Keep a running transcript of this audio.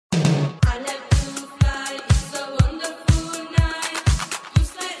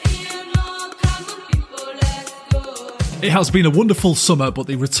It has been a wonderful summer, but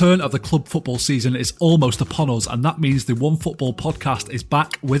the return of the club football season is almost upon us, and that means the OneFootball Podcast is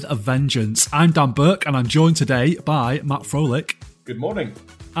back with a vengeance. I'm Dan Burke, and I'm joined today by Matt Frohlich. Good morning.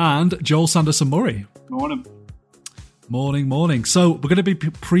 And Joel Sanderson-Murray. Morning. Morning. So we're going to be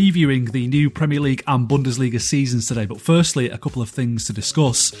previewing the new Premier League and Bundesliga seasons today, but firstly, a couple of things to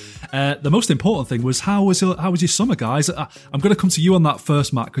discuss. The most important thing was how was your summer, guys? I'm going to come to you on that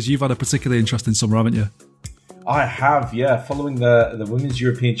first, Matt, because you've had a particularly interesting summer, haven't you? I have, yeah, following the Women's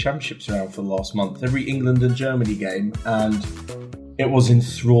European Championships around for the last month, every England and Germany game, and it was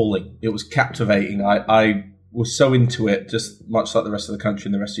enthralling. It was captivating. I was so into it, just much like the rest of the country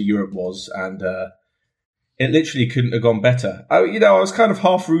and the rest of Europe was, and it literally couldn't have gone better. I was kind of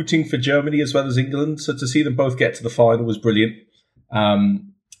half rooting for Germany as well as England, so to see them both get to the final was brilliant,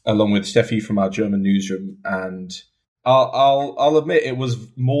 along with Steffi from our German newsroom, and I'll admit it was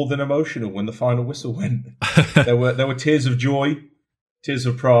more than emotional when the final whistle went. There were tears of joy, tears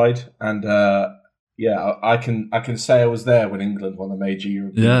of pride, and I can say I was there when England won a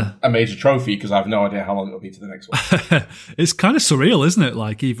major trophy, because I have no idea how long it'll be to the next one. It's kind of surreal, isn't it?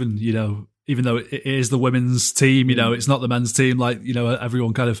 Like even though it is the women's team, it's not the men's team. Like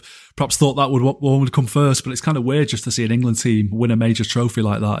everyone kind of perhaps thought that one would come first, but it's kind of weird just to see an England team win a major trophy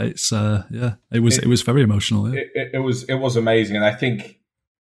like that. It's it was very emotional. Yeah. It was amazing, and I think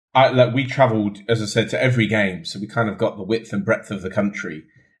we travelled, as I said, to every game, so we kind of got the width and breadth of the country,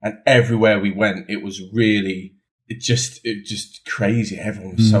 and everywhere we went, it was really just crazy.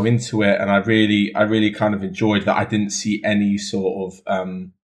 Everyone was so into it, and I really kind of enjoyed that. I didn't see any sort of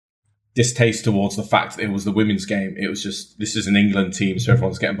distaste towards the fact that it was the women's game. It was just, this is an England team, so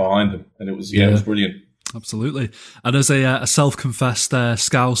everyone's getting behind them, and it was it was brilliant. Absolutely. And as a self-confessed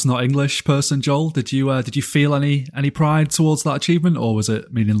Scouse, not English person, Joel, did you feel any pride towards that achievement, or was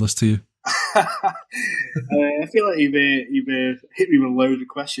it meaningless to you? I feel like you've hit me with a loaded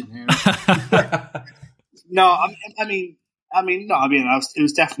question here. No, it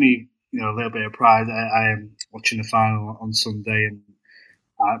was definitely a little bit of pride. I am watching the final on Sunday, and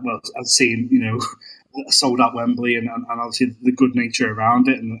I've seen sold out Wembley, and obviously the good nature around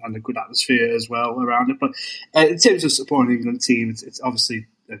it, and the good atmosphere as well around it. But in terms of supporting the England team, it's obviously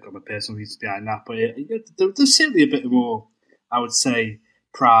they've got my personal reasons behind that. But there's certainly a bit more, I would say,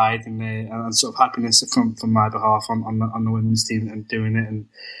 pride and sort of happiness from my behalf on the women's team and doing it,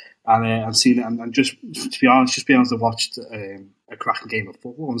 and seeing it, and just to be honest, just being able to watch a cracking game of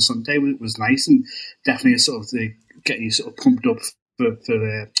football on Sunday was nice, and definitely a sort of to get you sort of pumped up for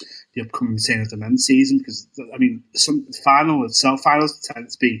the upcoming return of the men's season, because finals tend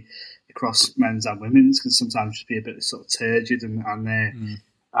to be across men's and women's, can sometimes just be a bit sort of turgid and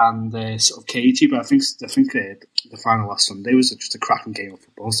sort of cagey. But I think the final last Sunday was just a cracking game of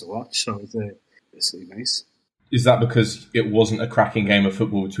football to watch, so it's really nice. Is that because it wasn't a cracking game of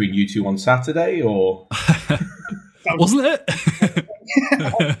football between you two on Saturday, or wasn't it? I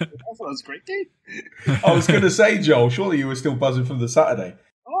thought it was a great game. I was going to say, Joel, surely you were still buzzing from the Saturday.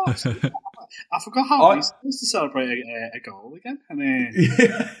 Oh, I forgot how he's supposed to celebrate a goal again.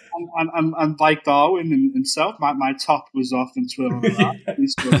 And like Darwin himself, my top was off and twirling around.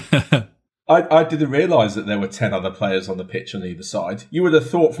 I didn't realise that there were 10 other players on the pitch on either side. You would have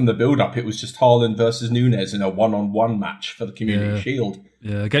thought from the build-up it was just Haaland versus Nunes in a one-on-one match for the Community Shield.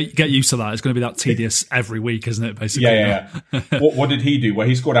 Yeah, get used to that. It's going to be that tedious every week, isn't it, basically? Yeah. What did he do? Well,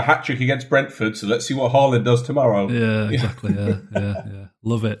 he scored a hat-trick against Brentford, so let's see what Haaland does tomorrow. Yeah, exactly. Yeah.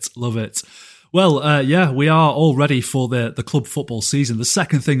 Love it. Well, we are all ready for the club football season. The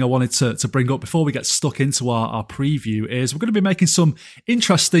second thing I wanted to bring up before we get stuck into our preview is we're going to be making some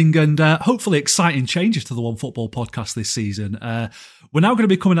interesting and hopefully exciting changes to the OneFootball Podcast this season. We're now going to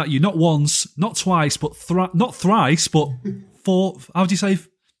be coming at you not once, not twice, but not thrice, but four. How do you say?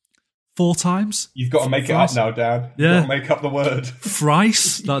 4 times? You've got to make it up now, Dan. You've got to make up the word.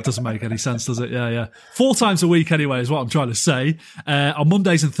 Thrice? That doesn't make any sense, does it? Yeah. 4 times a week anyway is what I'm trying to say. On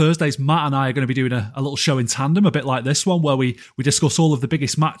Mondays and Thursdays, Matt and I are going to be doing a little show in tandem, a bit like this one, where we discuss all of the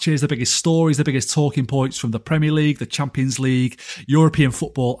biggest matches, the biggest stories, the biggest talking points from the Premier League, the Champions League, European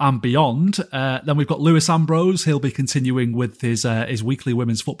football and beyond. Then we've got Lewis Ambrose. He'll be continuing with his weekly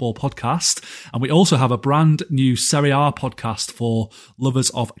women's football podcast. And we also have a brand new Serie A podcast for lovers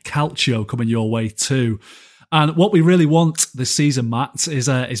of calcio coming your way too. And what we really want this season, Matt,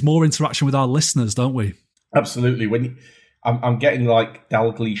 is more interaction with our listeners, don't we? Absolutely. I'm getting like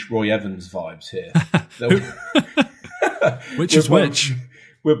Dalglish Roy Evans vibes here. Which is which?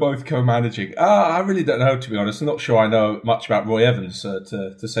 We're both co-managing. I really don't know, to be honest. I'm not sure I know much about Roy Evans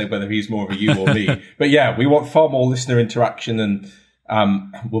to say whether he's more of a you or me. But yeah, we want far more listener interaction, and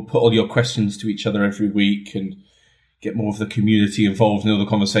we'll put all your questions to each other every week. And get more of the community involved in all the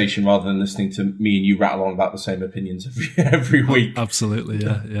conversation rather than listening to me and you rattle on about the same opinions every week. Absolutely,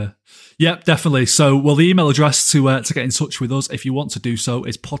 yeah. Yep, definitely. So, well, the email address to get in touch with us, if you want to do so,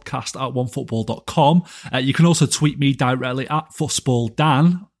 is podcast@onefootball.com. You can also tweet me directly at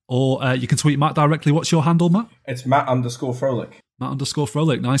FootballDan, or you can tweet Matt directly. What's your handle, Matt? It's Matt_Frohlich.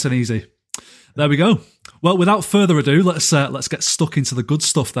 Matt_Frohlich. Nice and easy. There we go. Well, without further ado, let's get stuck into the good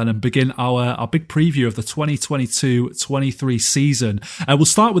stuff then and begin our big preview of the 2022-23 season. We'll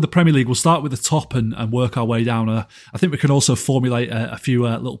start with the Premier League. We'll start with the top and work our way down. I think we can also formulate a few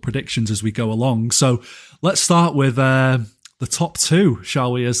little predictions as we go along. So let's start with the top two,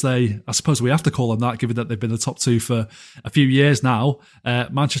 shall we? I suppose we have to call them that, given that they've been the top two for a few years now.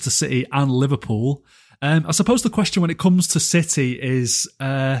 Manchester City and Liverpool. I suppose the question when it comes to City is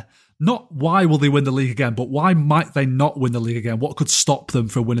not why will they win the league again, but why might they not win the league again? What could stop them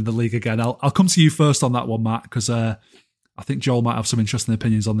from winning the league again? I'll come to you first on that one, Matt, because I think Joel might have some interesting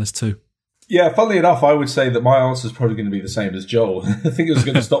opinions on this too. Yeah, funnily enough, I would say that my answer is probably going to be the same as Joel. I think it was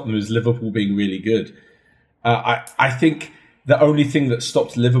going to stop them is Liverpool being really good. I think the only thing that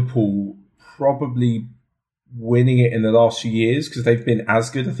stopped Liverpool probably winning it in the last few years, because they've been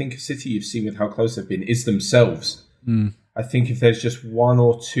as good, I think, as City, you've seen with how close they've been, is themselves. I think if there's just one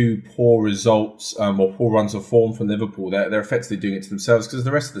or two poor results or poor runs of form from Liverpool, they're effectively doing it to themselves, because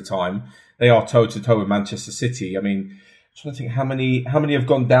the rest of the time they are toe-to-toe with Manchester City. I mean, I'm trying to think how many have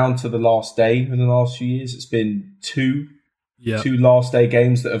gone down to the last day in the last few years. It's been two last day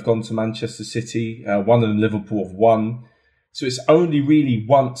games that have gone to Manchester City. One of them Liverpool have won. So it's only really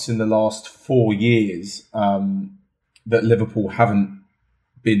once in the last 4 years that Liverpool haven't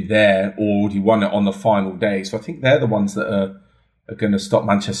been there or already won it on the final day. So I think they're the ones that are going to stop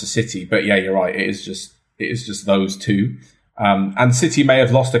Manchester City. But yeah, you're right. It is just those two. And City may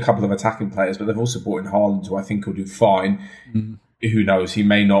have lost a couple of attacking players, but they've also brought in Haaland, who I think will do fine. Who knows? He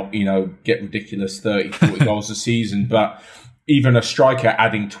may not, get ridiculous 30, 40 goals a season, but even a striker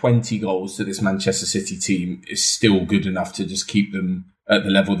adding 20 goals to this Manchester City team is still good enough to just keep them at the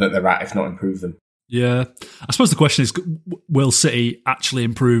level that they're at, if not improve them. Yeah. I suppose the question is, will City actually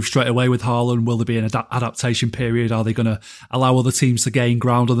improve straight away with Haaland? Will there be an adaptation period? Are they going to allow other teams to gain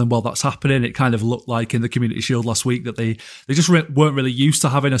ground on them while that's happening? It kind of looked like in the Community Shield last week that they just weren't really used to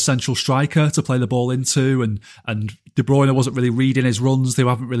having a central striker to play the ball into, and De Bruyne wasn't really reading his runs. They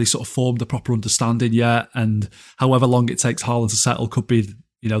haven't really sort of formed a proper understanding yet, and however long it takes Haaland to settle could be,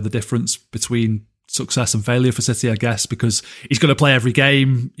 the difference between success and failure for City, I guess, because he's going to play every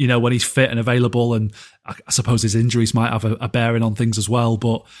game, when he's fit and available, and I suppose his injuries might have a bearing on things as well.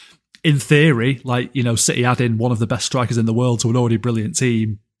 But in theory, City adding one of the best strikers in the world to an already brilliant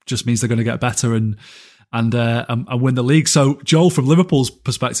team just means they're going to get better and win the league. So, Joel, from Liverpool's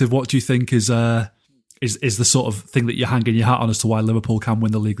perspective, what do you think is the sort of thing that you're hanging your hat on as to why Liverpool can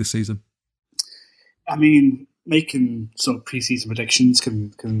win the league this season? I mean, making sort of pre-season predictions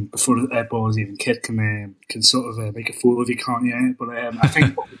can before the ball is even kicked can sort of make a fool of you, can't you? But I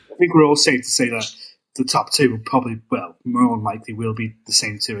think we're all safe to say that the top two will probably, more than likely, will be the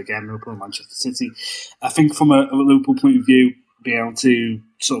same two again, Liverpool and Manchester City. I think from a Liverpool point of view, being able to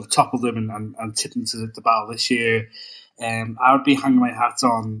sort of topple them and tip them to the battle this year, I would be hanging my hat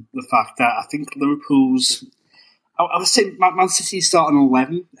on the fact that I think Liverpool's, I would say Man City's starting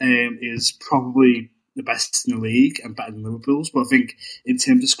 11 is probably the best in the league and better than Liverpool's. But I think in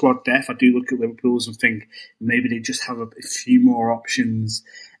terms of squad depth, I do look at Liverpool's and think maybe they just have a few more options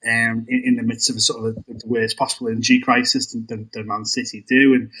in the midst of a sort of the worst possible injury crisis than Man City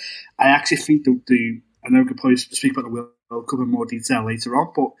do. And I actually think I know we could probably speak about the World Cup in more detail later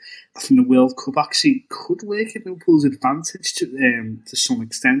on, but I think the World Cup actually could work in Liverpool's advantage to some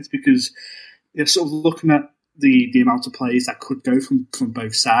extent, because you're sort of looking at the amount of players that could go from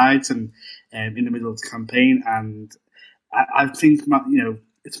both sides and in the middle of the campaign, and I think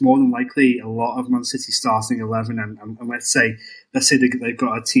it's more than likely a lot of Man City starting 11, and let's say they've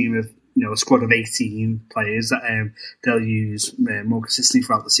got a team of a squad of 18 players that they'll use more consistently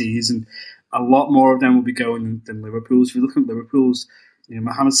throughout the season. A lot more of them will be going than Liverpool's. If you look at Liverpool's,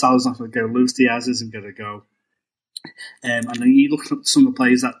 Mohamed Salah's not going to go, Luis Diaz isn't going to go. And then you look at some of the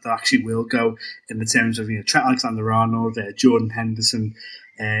players that actually will go in the terms of Trent Alexander-Arnold, Jordan Henderson.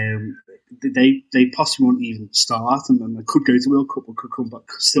 They possibly won't even start, and they could go to World Cup, or could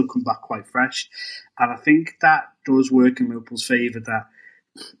still come back quite fresh. And I think that does work in Liverpool's favour, that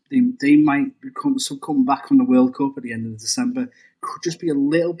they might come back from the World Cup at the end of December, could just be a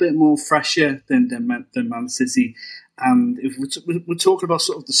little bit more fresher than Man City. And if we're talking about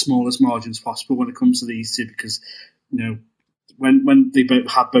sort of the smallest margins possible when it comes to these two, because when they both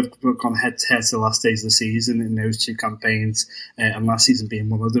gone head to head to the last days of the season in those two campaigns, and last season being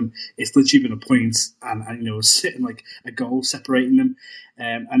one of them, it's literally been a point and sitting like a goal separating them,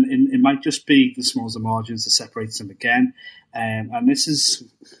 and it might just be the smaller margins that separates them again, and this is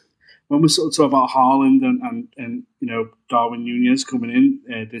when we sort of talk about Haaland and Darwin Núñez coming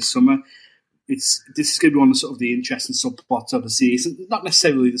in this summer. This is going to be one of sort of the interesting subplots of the season, not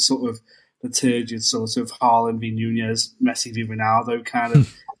necessarily the sort of the turgid sort of Haaland v Núñez, Messi v Ronaldo kind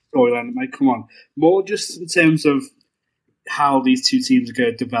of storyline that might come on. More just in terms of how these two teams are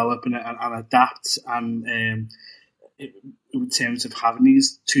going to develop and adapt, and in terms of having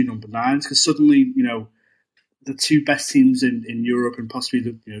these two number nines, because suddenly, the two best teams in Europe and possibly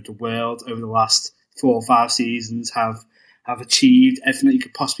the world over the last 4 or 5 seasons have achieved everything that you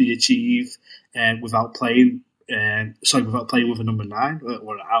could possibly achieve without playing with a number 9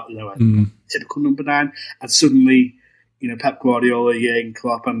 or a typical number 9, and suddenly Pep Guardiola, Jurgen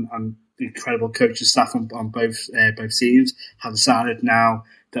Klopp, and the incredible coaching staff on both teams have decided now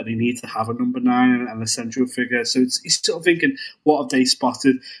that they need to have a number 9 and a central figure. So it's sort of thinking, what have they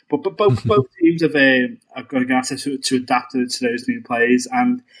spotted? But both teams are going to have to adapt to those new players.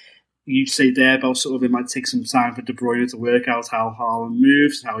 And you say there about sort of it might take some time for De Bruyne to work out how Haaland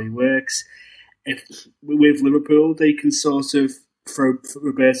moves, how he works. If with Liverpool, they can sort of throw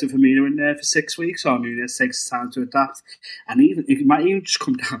Roberto Firmino in there for 6 weeks, or Núñez takes time to adapt, and even it might even just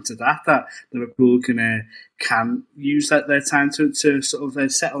come down to that Liverpool can use their time to sort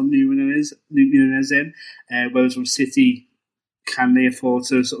of settle Núñez in, whereas with City, can they afford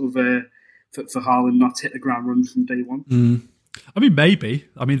to sort of for Haaland not to hit the ground running from day one? I mean, maybe.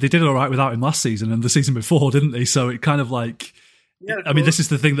 I mean, they did all right without him last season and the season before, didn't they? So it kind of like. Yeah, I mean, this is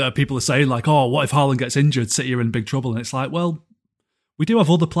the thing that people are saying, like, oh, what if Haaland gets injured? City are in big trouble. And it's like, well, we do have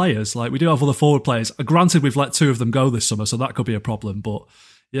other players. Like, we do have other forward players. Granted, we've let 2 of them go this summer, so that could be a problem. But,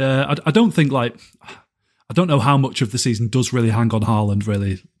 yeah, I don't think, I don't know how much of the season does really hang on Haaland,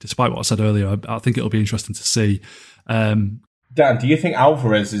 really, despite what I said earlier. I think it'll be interesting to see. Dan, do you think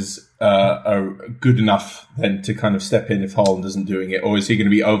Alvarez is good enough then to kind of step in if Haaland isn't doing it, or is he going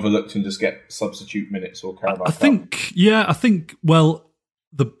to be overlooked and just get substitute minutes or Carabao? I think. Well,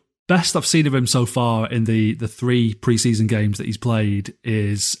 the best I've seen of him so far in the 3 preseason games that he's played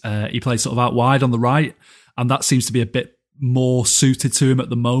is he played sort of out wide on the right, and that seems to be a bit more suited to him at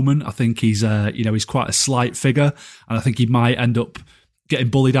the moment. I think he's he's quite a slight figure, and I think he might end up getting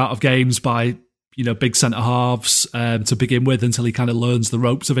bullied out of games by big centre-halves to begin with until he kind of learns the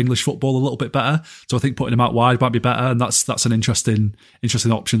ropes of English football a little bit better. So I think putting him out wide might be better, and that's an interesting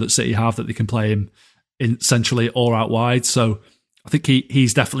option that City have, that they can play him in centrally or out wide. So I think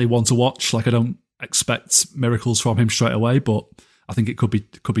he's definitely one to watch. Like, I don't expect miracles from him straight away, but I think it could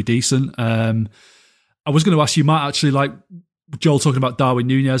be decent. I was going to ask you, Matt, actually, like Joel talking about Darwin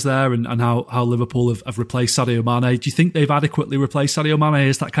Núñez there and how Liverpool have replaced Sadio Mane. Do you think they've adequately replaced Sadio Mane?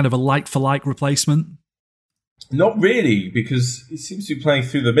 Is that kind of a like-for-like replacement? Not really, because he seems to be playing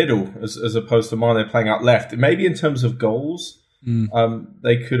through the middle as opposed to Mane playing out left. Maybe in terms of goals,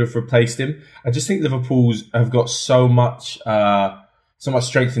 they could have replaced him. I just think Liverpool's have got so much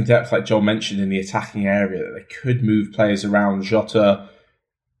strength and depth, like Joel mentioned, in the attacking area that they could move players around. Jota,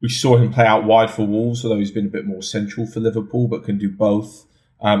 we saw him play out wide for Wolves, although he's been a bit more central for Liverpool, but can do both.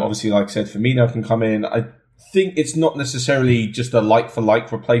 Obviously, like I said, Firmino can come in. I think it's not necessarily just a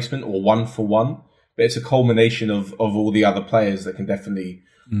like-for-like replacement or one-for-one, but it's a culmination of all the other players that can definitely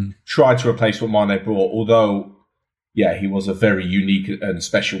try to replace what Mane brought. Although, yeah, he was a very unique and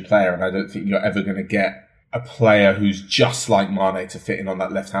special player, and I don't think you're ever going to get a player who's just like Mane to fit in on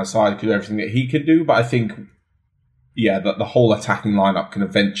that left-hand side because of everything that he can do. But I think, yeah, that the whole attacking lineup can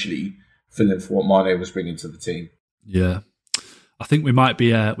eventually fill in for what Mane was bringing to the team. Yeah. I think we might be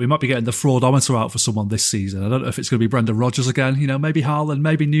getting the fraudometer out for someone this season. I don't know if it's going to be Brendan Rodgers again. Maybe Haaland,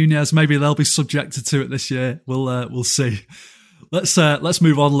 maybe Núñez, maybe they'll be subjected to it this year. We'll see. Let's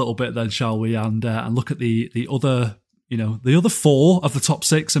move on a little bit then, shall we? And look at the other the other 4 of the top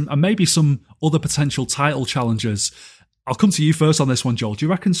 6 and maybe some other potential title challengers. I'll come to you first on this one, Joel. Do you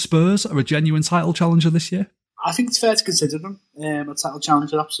reckon Spurs are a genuine title challenger this year? I think it's fair to consider them a title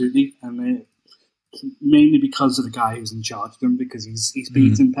challenger, absolutely, and mainly because of the guy who's in charge of them, because he's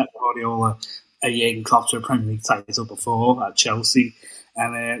beaten Pep Guardiola a Jurgen Klopp to a Premier League title before at Chelsea,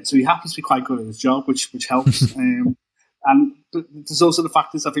 and so he happens to be quite good at his job, which helps. And there's also the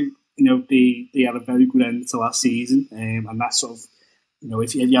fact that I think they had a very good end to last season, and that sort of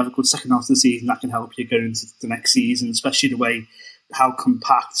if you have a good second half of the season, that can help you go into the next season, especially the way how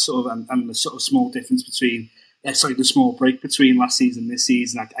compact sort of and the sort of small difference between the small break between last season and this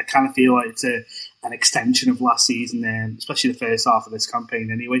season. I kind of feel like it's an extension of last season, especially the first half of this campaign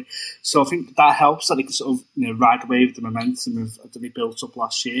anyway. So I think that helps that they can sort of ride away with the momentum that they built up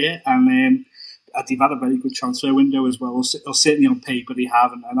last year. And they've had a very good transfer window as well, or certainly on paper they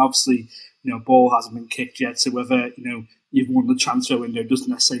have. And obviously, ball hasn't been kicked yet, so whether, you've won the transfer window doesn't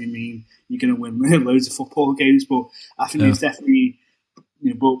necessarily mean you're going to win loads of football games. But I think there's definitely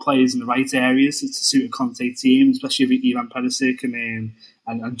brought players in the right areas to suit a Conte team, especially with Ivan Perisic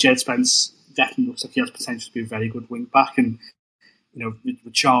and Jed Spence. Definitely looks like he has potential to be a very good wing back, and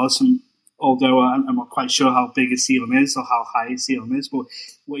with Charleston, although I'm not quite sure how big his ceiling is or how high his ceiling is, but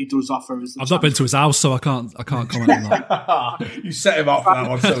what he does offer is. I've not been to his house, so I can't comment on that. You set him up for that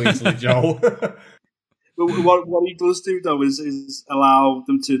one so easily, Joel. But what he does do, though, is allow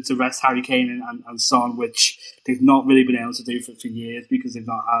them to rest Harry Kane and Son, which they've not really been able to do for years because they've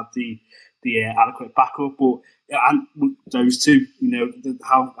not had the adequate backup. But and those two,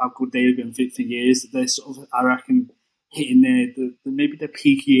 how good they've been for years, they're sort of, I reckon, hitting maybe their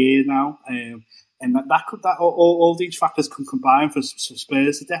peak year now. And that all these factors can combine for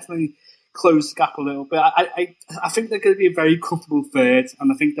Spurs to definitely close the gap a little bit. I think they're going to be a very comfortable third,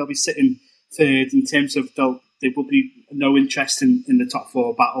 and I think they'll be sitting third in terms of there will be no interest in the top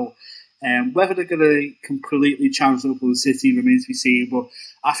four battle. Whether they're going to completely challenge Liverpool City remains to be seen, but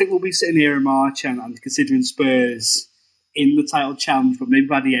I think we'll be sitting here in March and considering Spurs in the title challenge, but maybe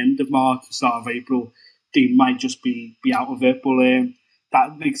by the end of March, the start of April, they might just be out of it. But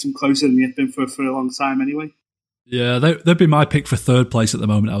that makes them closer than they've been for a long time anyway. Yeah, they'd be my pick for third place at the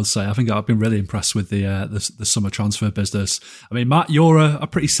moment, I would say. I think I've been really impressed with the summer transfer business. I mean, Matt, you're a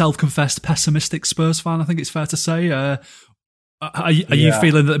pretty self-confessed pessimistic Spurs fan, I think it's fair to say. Are you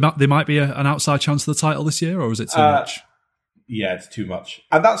feeling that there might be an outside chance for the title this year, or is it too much? Yeah, it's too much.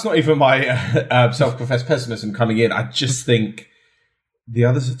 And that's not even my self-confessed pessimism coming in. I just think the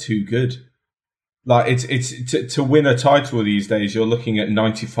others are too good. Like, it's to win a title these days, you're looking at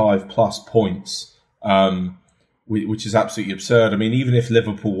 95 plus points, which is absolutely absurd. I mean, even if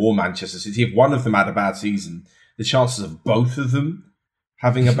Liverpool or Manchester City, if one of them had a bad season, the chances of both of them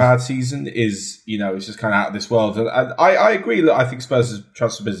having a bad season is, it's just kind of out of this world. And I agree that I think Spurs'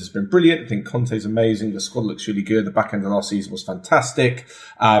 transfer business has been brilliant. I think Conte's amazing. The squad looks really good. The back end of last season was fantastic.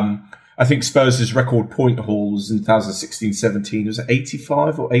 I think Spurs' record point hauls in 2016-17 was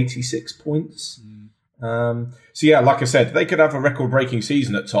 85 or 86 points. So yeah, like I said, they could have a record-breaking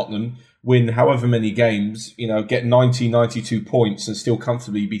season at Tottenham, win however many games, get 90, 92 points and still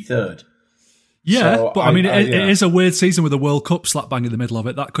comfortably be third. Yeah, so but it is a weird season with the World Cup slap bang in the middle of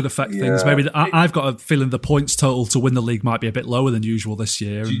it. That could affect things. Maybe I've got a feeling the points total to win the league might be a bit lower than usual this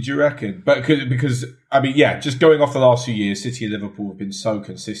year. Do you reckon? But because just going off the last few years, City and Liverpool have been so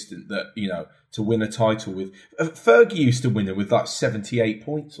consistent that, to win a title with... Fergie used to win it with like 78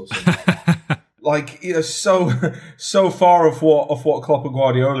 points or something. So far off what Klopp and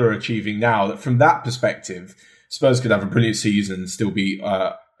Guardiola are achieving now, that from that perspective, Spurs could have a brilliant season and still be...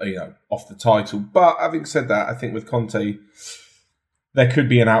 off the title. But having said that, I think with Conte, there could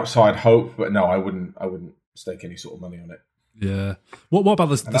be an outside hope. But no, I wouldn't stake any sort of money on it. Yeah. What about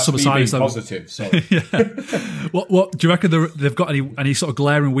the summer signings? Positive. Sorry. Yeah. What do you reckon they've got any sort of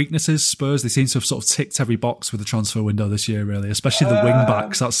glaring weaknesses? Spurs, they seem to have sort of ticked every box with the transfer window this year, really, especially the wing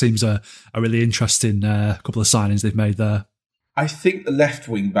backs. That seems a really interesting couple of signings they've made there. I think the left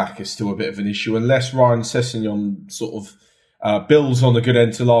wing back is still a bit of an issue, unless Ryan Sessegnon sort of builds on a good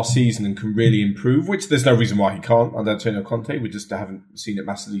end to last season and can really improve, which there's no reason why he can't under Antonio Conte. We just haven't seen it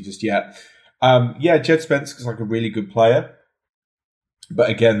massively just yet. Jed Spence is like a really good player. But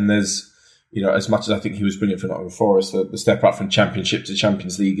again, there's, as much as I think he was brilliant for Nottingham Forest, the step up from Championship to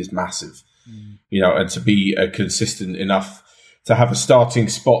Champions League is massive. And to be consistent enough to have a starting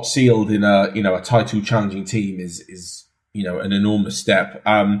spot sealed in a title challenging team is an enormous step.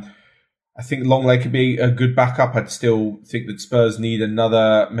 I think Longley could be a good backup. I'd still think that Spurs need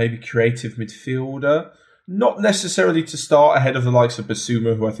another maybe creative midfielder. Not necessarily to start ahead of the likes of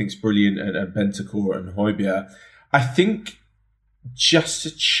Basuma, who I think is brilliant, and Bentancur and Højbjerg. I think just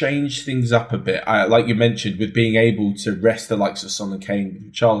to change things up a bit, like you mentioned, with being able to rest the likes of Son and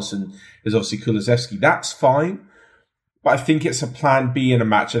Kane, Charleston, there's obviously Kulusevski. That's fine. But I think it's a plan B in a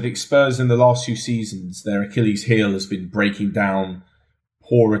match. I think Spurs in the last few seasons, their Achilles heel has been breaking down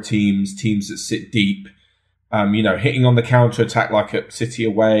poorer teams that sit deep, hitting on the counter-attack like at City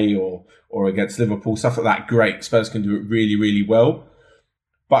away or against Liverpool, stuff like that. Great. Spurs can do it really, really well.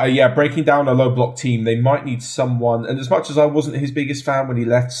 But breaking down a low-block team, they might need someone, and as much as I wasn't his biggest fan when he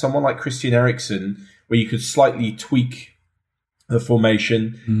left, someone like Christian Eriksen, where you could slightly tweak the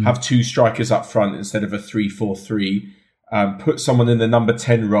formation, have two strikers up front instead of a 3-4-3, put someone in the number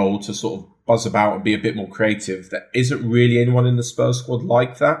 10 role to sort of buzz about and be a bit more creative. There isn't really anyone in the Spurs squad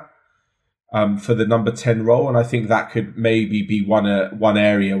like that for the number 10 role, and I think that could maybe be one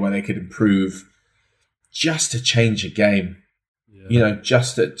area where they could improve just to change a game. Yeah.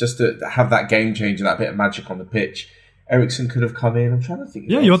 Just to have that game changer, that bit of magic on the pitch. Ericsson could have come in. I'm trying to think.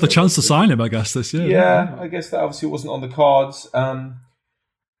 Yeah, you had the chance to sign him, I guess, this year. Yeah, I guess that obviously wasn't on the cards. I'm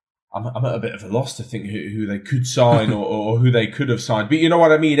at a bit of a loss to think who they could sign or who they could have signed. But you know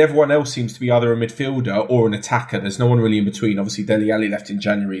what I mean? Everyone else seems to be either a midfielder or an attacker. There's no one really in between. Obviously, Dele Alli left in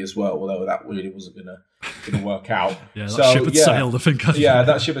January as well, although that really wasn't going to work out. Yeah, that ship had sailed, I think. Yeah,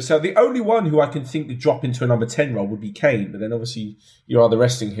 that ship had sailed. The only one who I can think would drop into a number 10 role would be Kane. But then obviously you're either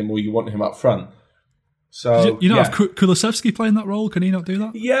resting him or you want him up front. So you have Kulusevski playing that role? Can he not do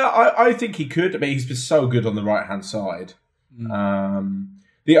that? Yeah, I think he could. I mean, he's been so good on the right-hand side.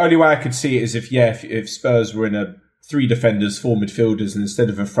 The only way I could see it is if Spurs were in a 3 defenders, 4 midfielders, and instead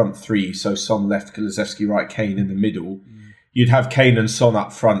of a front 3, so Son left, Kulusevski right, Kane in the middle, you'd have Kane and Son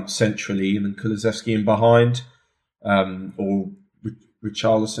up front centrally, and then Kulusevski in behind, or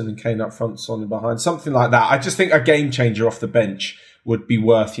Richarlison and Kane up front, Son in behind, something like that. I just think a game changer off the bench would be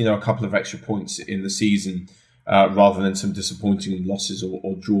worth a couple of extra points in the season, rather than some disappointing losses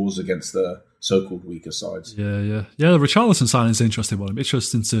or draws against the so-called weaker sides. Yeah. The Richarlison signing is an interesting one. I'm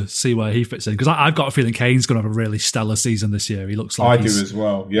interested to see where he fits in, because I've got a feeling Kane's going to have a really stellar season this year. He looks like I do as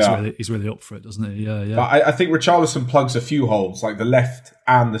well. Yeah, he's really up for it, doesn't he? Yeah. But I think Richarlison plugs a few holes, like the left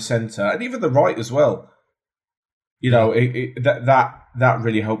and the centre, and even the right as well. That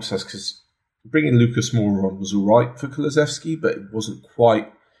really helps us, because bringing Lucas Moura on was all right for Kulusevski, but it wasn't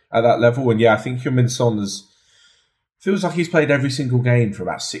quite at that level. And I think Heung-min Son feels like he's played every single game for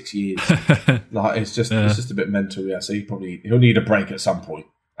about 6 years. It's just a bit mental. Yeah, so he'll need a break at some point.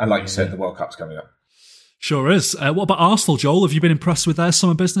 And like you said, the World Cup's coming up. Sure is. What about Arsenal, Joel? Have you been impressed with their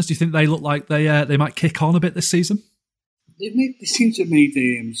summer business? Do you think they look like they might kick on a bit this season? They seem to have made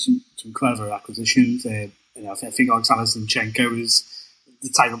some clever acquisitions. I think Alexander Zinchenko is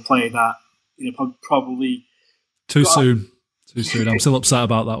the type of player that probably too soon. I'm still upset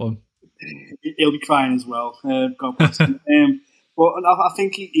about that one. He'll be crying as well. God bless him. But I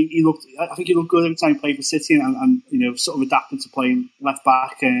think he looked. I think he looked good every time he played for City, and sort of adapted to playing left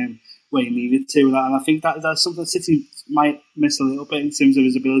back where he needed to. And I think that's something City might miss a little bit in terms of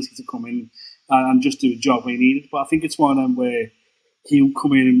his ability to come in and just do a job where he needed. But I think it's one of them where he'll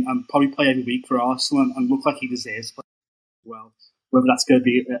come in and probably play every week for Arsenal and look like he deserves to play well. Whether that's going to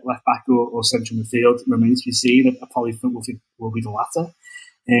be left back or central midfield remains to be seen. I probably think will be the latter.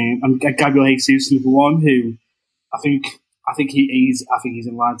 And Gabriel Jesus, number 1, who I think he's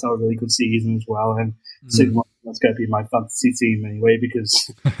in line to have a really good season as well. And certainly that's going to be my fantasy team anyway,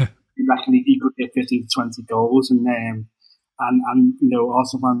 because I reckon he could get 15 to 20 goals, and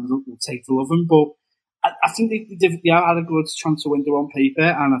Arsenal fans will take the love him. But I think they had a good transfer window on paper,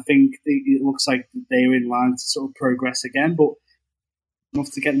 and I think it looks like they're in line to sort of progress again. But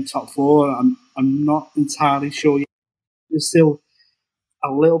enough to get in top 4, I'm not entirely sure yet. There's still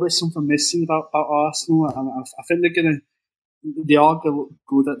a little bit something missing about Arsenal, and I think they are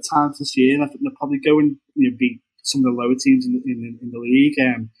good at times this year, and I think they'll probably go and beat some of the lower teams in the league,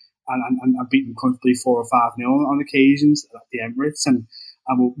 and beat them comfortably 4 or 5-0 on occasions at the Emirates, and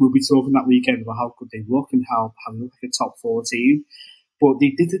we'll be talking that weekend about how good they look and how they look like a top 4 team. But they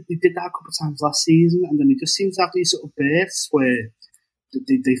did that a couple of times last season, and then they just seem to have these sort of bursts where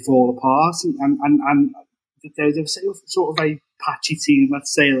they fall apart, and they're sort of a patchy team.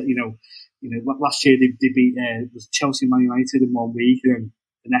 Let's say last year they beat Chelsea, Man United in 1 week, and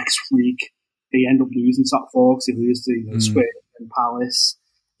the next week they end up losing top 4 because they lose to Spurs and Palace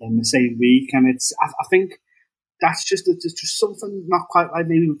in the same week. And I think that's just something not quite like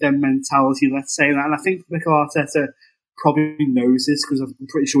maybe with their mentality. Let's say, and I think Mikel Arteta probably knows this, because I'm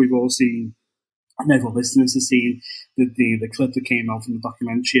pretty sure we've all seen, and everyone listeners has seen the clip that came out from the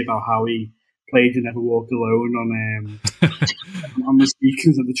documentary about how he played and never walked alone on the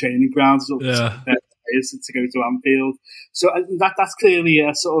speakers at the training grounds to go to Anfield. So that's clearly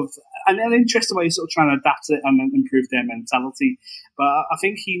a sort of an interesting way of sort of trying to adapt it and improve their mentality. But I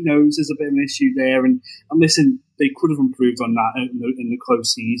think he knows there's a bit of an issue there. And listen, they could have improved on that in the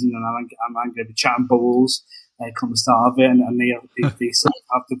close season, and I'm going to be chatting bubbles come the start of it, and they sort of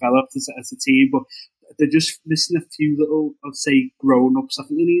have developed as a team, but they're just missing a few little, I'd say, grown-ups. I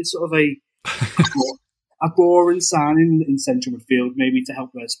think they need sort of a boring signing in central midfield, maybe to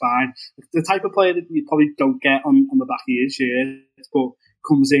help their spine. The type of player that you probably don't get on the back of your shirt, but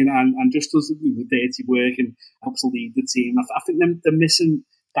comes in and just does the dirty work and helps lead the team. I think they're missing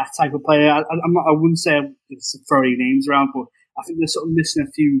that type of player. I wouldn't say it's throwing names around, but I think they're sort of missing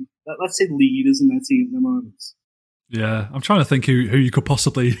a few, let's say, leaders in their team at the moment. Yeah, I'm trying to think who you could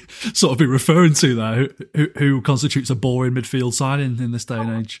possibly sort of be referring to there, who constitutes a boring midfield signing in this day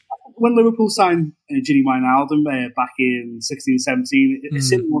and age. When Liverpool signed Gini Wijnaldum back in 16-17, it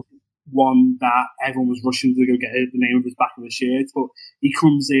certainly wasn't one that everyone was rushing to go get the name of his back of the shirt, but he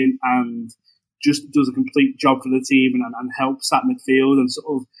comes in and just does a complete job for the team and helps that midfield and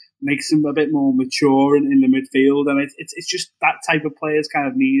sort of makes them a bit more mature in the midfield. And it's just that type of player is kind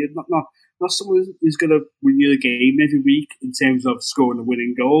of needed. Not someone who's going to win you the game every week in terms of scoring a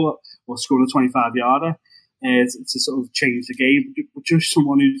winning goal or scoring a 25-yarder to sort of change the game, but just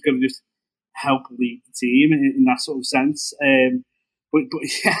someone who's going to just help lead the team in that sort of sense. But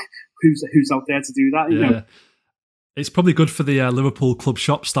yeah, who's out there to do that? You know? It's probably good for the Liverpool club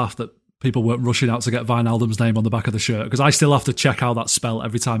shop staff that people weren't rushing out to get Wijnaldum's name on the back of the shirt, because I still have to check how that's spelled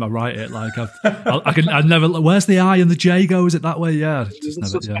every time I write it. Like I never. Where's the I and the J go? Is it that way? Yeah, it's a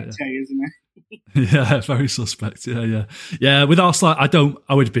suspect J, isn't it? Yeah, very suspect. Yeah. With Arsenal,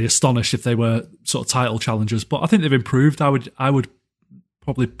 I would be astonished if they were sort of title challengers, but I think they've improved. I would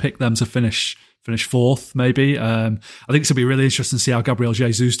probably pick them to finish fourth, maybe. I think it's going to be really interesting to see how Gabriel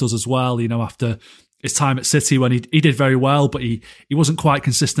Jesus does as well. You know, after his time at City, when he did very well, but he wasn't quite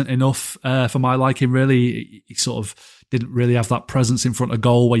consistent enough for my liking, really. He sort of didn't really have that presence in front of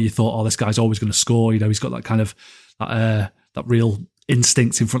goal where you thought, oh, this guy's always going to score. You know, he's got that kind of that real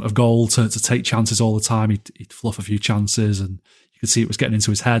instinct in front of goal to take chances all the time. He'd fluff a few chances and you could see it was getting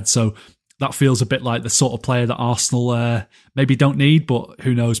into his head. So that feels a bit like the sort of player that Arsenal maybe don't need, but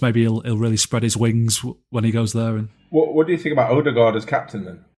who knows, maybe he'll really spread his wings when he goes there. And what do you think about Odegaard as captain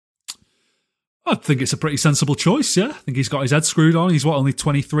then? I think it's a pretty sensible choice, yeah. I think he's got his head screwed on. He's only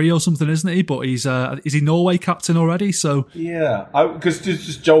 23 or something, isn't he? But he's is he Norway captain already? So yeah, because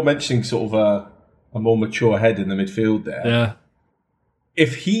just Joel mentioning sort of a more mature head in the midfield there. Yeah.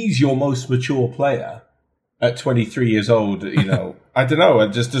 If he's your most mature player at 23 years old, you know, I don't know.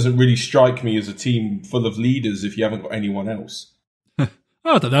 It just doesn't really strike me as a team full of leaders if you haven't got anyone else. I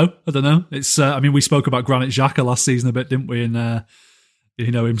don't know. It's we spoke about Granit Xhaka last season a bit, didn't we? And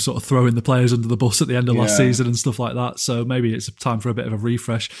him sort of throwing the players under the bus at the end of last season and stuff like that. So maybe it's time for a bit of a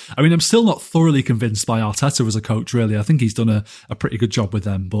refresh. I mean, I'm still not thoroughly convinced by Arteta as a coach, really. I think he's done a pretty good job with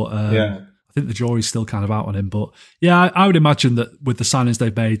them, but I think the jury's still kind of out on him. But yeah, I would imagine that with the signings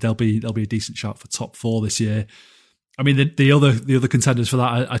they've made, they'll be a decent shout for top four this year. I mean, the other contenders for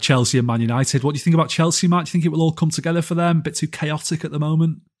that are Chelsea and Man United. What do you think about Chelsea, Matt? Do you think it will all come together for them? A bit too chaotic at the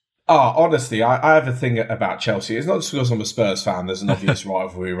moment? Honestly, I have a thing about Chelsea. It's not just because I'm a Spurs fan. There's an obvious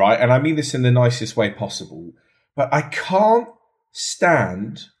rivalry, right? And I mean this in the nicest way possible. But I can't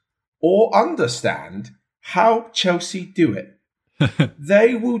stand or understand how Chelsea do it.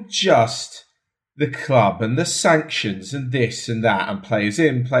 They will just, the club and the sanctions and this and that and players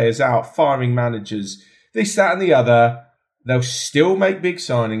in, players out, firing managers, this, that and the other. They'll still make big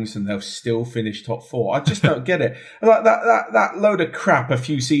signings and they'll still finish top four. I just don't get it. Like that load of crap a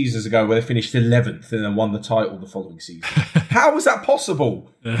few seasons ago where they finished 11th and then won the title the following season. How was that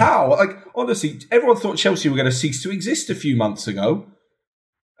possible? Yeah. How? Like, honestly, everyone thought Chelsea were going to cease to exist a few months ago.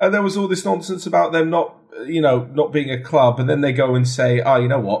 And there was all this nonsense about them not being a club. And then they go and say, you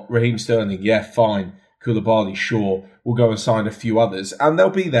know what? Raheem Sterling, yeah, fine. Koulibaly, sure. We'll go and sign a few others. And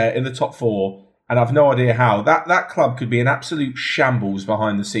they'll be there in the top four. And I've no idea how. That club could be an absolute shambles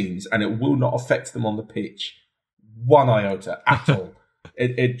behind the scenes and it will not affect them on the pitch one iota at all.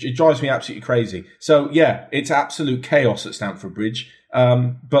 It drives me absolutely crazy. So, yeah, it's absolute chaos at Stamford Bridge,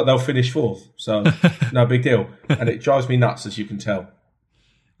 but they'll finish fourth. So, no big deal. And it drives me nuts, as you can tell.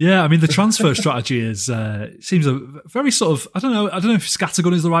 Yeah, I mean, the transfer strategy seems a very sort of, I don't know if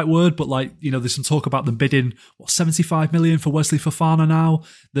scattergun is the right word, but there's some talk about them bidding, 75 million for Wesley Fofana now.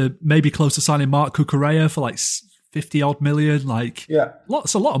 They're maybe close to signing Mark Cucurella for 50 odd million.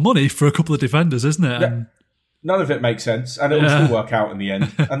 It's a lot of money for a couple of defenders, isn't it? Yeah. None of it makes sense, and it will still work out in the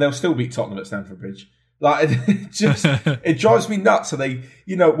end, and they'll still beat Tottenham at Stamford Bridge. It drives me nuts. So they,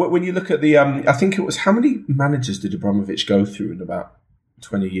 when you look at the, I think it was, how many managers did Abramovich go through in about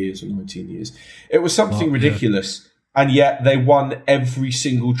 20 years or 19 years. It was something ridiculous. Yeah. And yet they won every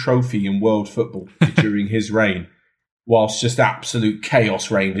single trophy in world football during his reign, whilst just absolute chaos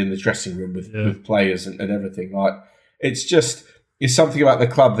reigned in the dressing room with players and everything. It's something about the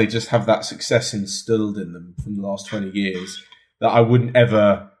club. They just have that success instilled in them from the last 20 years that I wouldn't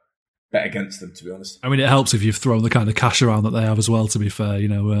ever bet against them, to be honest. I mean, it helps if you've thrown the kind of cash around that they have as well, to be fair,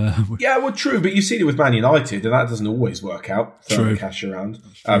 Yeah, well, true, but you've seen it with Man United, and that doesn't always work out, throwing True. cash around.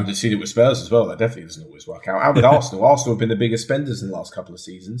 You've seen it with Spurs as well, that definitely doesn't always work out. And with Arsenal. Arsenal have been the biggest spenders in the last couple of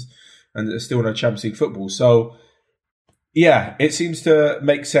seasons, and they're still no Champions League football. So, yeah, it seems to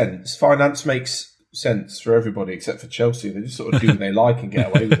make sense. Finance makes sense for everybody except for Chelsea. They just sort of do what they like and get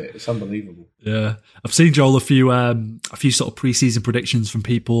away with it. It's unbelievable. Yeah, I've seen, Joel, a few sort of pre-season predictions from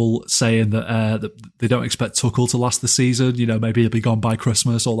people saying that they don't expect Tuchel to last the season. Maybe he'll be gone by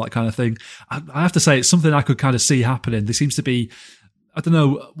Christmas, all that kind of thing. I have to say, it's something I could kind of see happening. There seems to be, I don't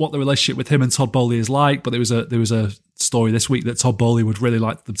know what the relationship with him and Todd Boehly is like, but there was a story this week that Todd Boehly would really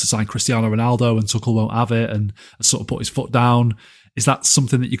like them to sign Cristiano Ronaldo, and Tuchel won't have it, and sort of put his foot down. Is that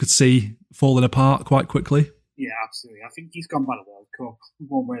something that you could see falling apart quite quickly? Yeah, absolutely. I think he's gone by the World Cup,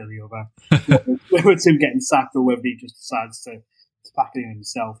 one way or the other. Whether it's him getting sacked or whether he just decides to back it in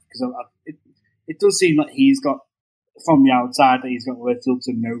himself. Because it does seem like he's got, from the outside, that he's got little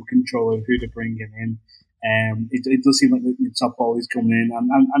to no control of who to bring him in. It does seem like the top ball is coming in,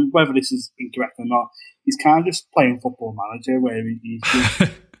 and whether this is incorrect or not, he's kind of just playing Football Manager, where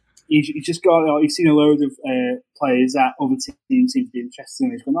he's just got, he's seen a load of players that other teams seem to be interested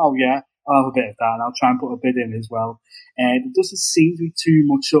in. He's going, oh yeah, I'll have a bit of that, and I'll try and put a bid in as well. And it doesn't seem to be too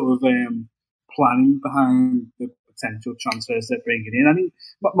much sort of planning behind the potential transfers they're bringing in. I mean,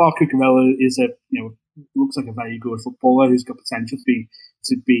 Mark Cucurella is looks like a very good footballer who's got potential to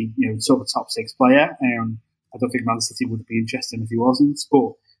be sort of a top 6 player. I don't think Man City would be interested if he wasn't.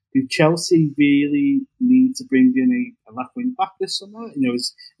 But do Chelsea really need to bring in a left wing back this summer?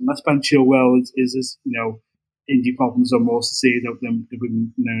 Unless Ben Chilwell is as injury problems are more severe than we've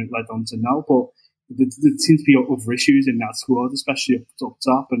been led on to now. But there seems to be other issues in that squad, especially up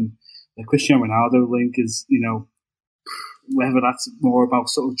top. And the Cristiano Ronaldo link is, whether that's more about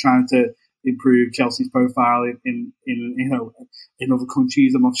sort of trying to improve Chelsea's profile in other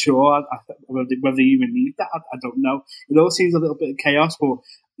countries, I'm not sure. Whether they even need that, I don't know. It all seems a little bit of chaos, but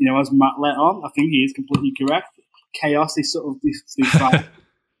as Matt let on, I think he is completely correct. Chaos is sort of this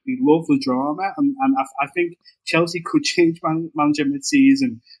we love the drama, and I think Chelsea could change manager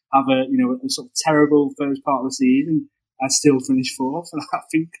mid-season, have a sort of terrible first part of the season, and still finish fourth. And I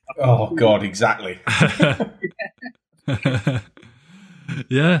think. Oh God, exactly.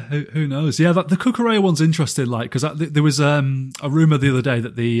 Yeah, who knows? Yeah, the Cucurella one's interesting. Because there was a rumor the other day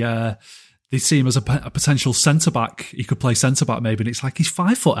that they see him as a potential centre back. He could play centre back maybe, and it's like he's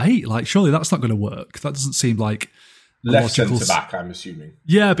 5'8". Surely that's not going to work. That doesn't seem like. Left centre back, I'm assuming.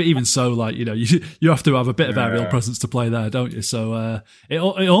 Yeah, but even so, you have to have a bit of aerial presence to play there, don't you? So it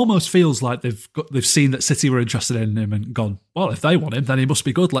almost feels like they've seen that City were interested in him and gone, well, if they want him, then he must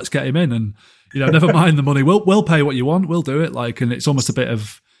be good. Let's get him in, and never mind the money. We'll pay what you want. We'll do it. And it's almost a bit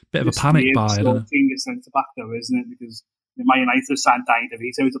of a panic buy. It's a thing at centre back though, isn't it? Because Man United have signed Danny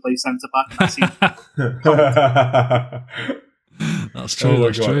DeVito to play centre back. That's true.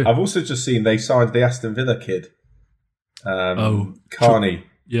 That's true. I've also just seen they signed the Aston Villa kid. Carney.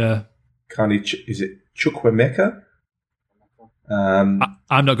 Carney, is it Chukwuemeka? I'm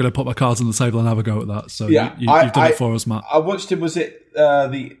not going to put my cards on the table and have a go at that. So you've done it for us, Matt. I watched him. Was it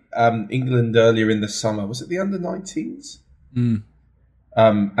the England earlier in the summer? Was it the under-19s? And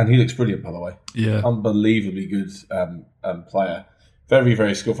he looks brilliant, by the way. Yeah, unbelievably good player. Very,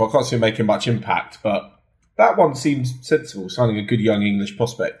 very skillful. I can't see him making much impact, but that one seems sensible. Signing a good young English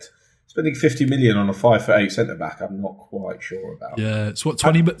prospect. Spending 50 million on a 5'8" centre back, I'm not quite sure about. Yeah, it's what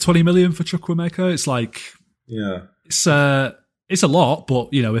 20 million for Chukwuemeka. It's it's a lot, but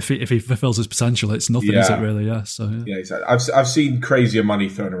if he fulfills his potential, it's nothing, is it really? Yeah. So yeah, exactly. I've seen crazier money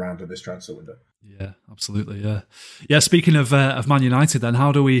thrown around in this transfer window. Yeah, absolutely. Yeah. Speaking of Man United, then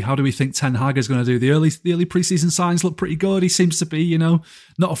how do we think Ten Hag is going to do? The early preseason signs look pretty good. He seems to be not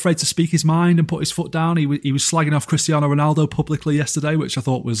afraid to speak his mind and put his foot down. He was slagging off Cristiano Ronaldo publicly yesterday, which I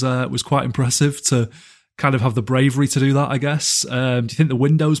thought was quite impressive to kind of have the bravery to do that. I guess. Do you think the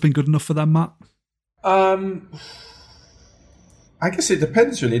window's been good enough for them, Matt? I guess it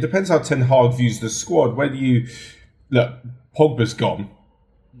depends. Really, it depends how Ten Hag views the squad. Whether you look, Pogba's gone.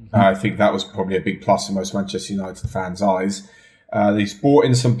 I think that was probably a big plus in most Manchester United fans' eyes. He's brought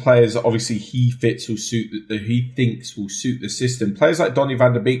in some players that obviously he thinks will suit the system. Players like Donny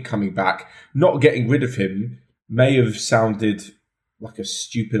van der Beek coming back, not getting rid of him, may have sounded like a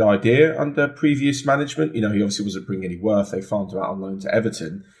stupid idea under previous management. He obviously wasn't bringing any worth. They farmed him out on loan to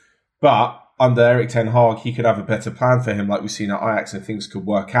Everton. But under Erik Ten Hag, he could have a better plan for him, like we've seen at Ajax, and things could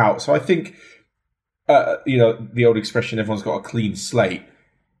work out. So I think, the old expression, everyone's got a clean slate.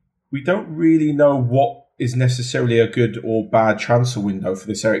 We don't really know what is necessarily a good or bad transfer window for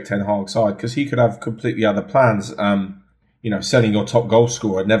this Erik ten Hag side, because he could have completely other plans. Selling your top goal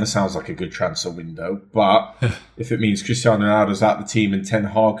scorer never sounds like a good transfer window, but if it means Cristiano Ronaldo's out the team and Ten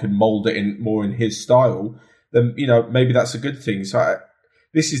Hag can mould it in more in his style, then maybe that's a good thing. So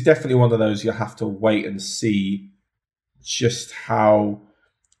this is definitely one of those you have to wait and see just how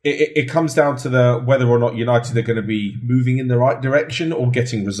it comes down to whether or not United are going to be moving in the right direction or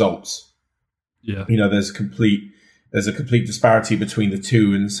getting results. Yeah, there's a complete disparity between the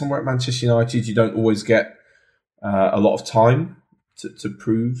two, and somewhere at Manchester United you don't always get a lot of time to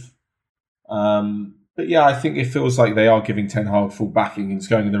prove. But yeah, I think it feels like they are giving Ten Hag full backing and it's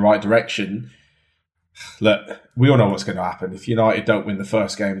going in the right direction. Look, we all know what's going to happen. If United don't win the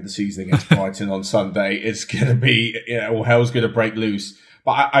first game of the season against Brighton on Sunday, it's going to be, all hell's going to break loose.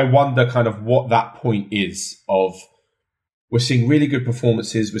 But I wonder kind of what that point is of, we're seeing really good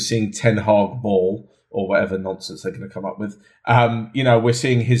performances. We're seeing Ten Hag ball, or whatever nonsense they're going to come up with. We're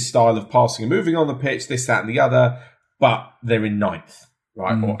seeing his style of passing and moving on the pitch, this, that, and the other, but they're in 9th,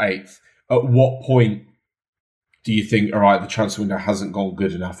 right, or 8th. At what point do you think, all right, the transfer window hasn't gone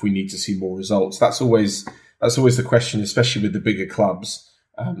good enough, we need to see more results? That's always the question, especially with the bigger clubs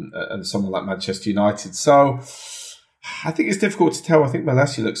and someone like Manchester United. So I think it's difficult to tell. I think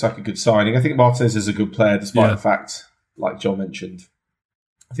Malacia looks like a good signing. I think Martinez is a good player, despite the fact, like John mentioned,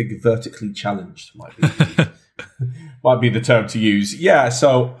 I think vertically challenged might be the term to use. Yeah,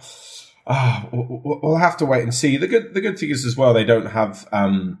 so we'll have to wait and see. The good thing is as well, they don't have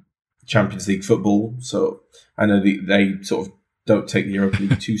Champions League football, so I know they sort of don't take the Europa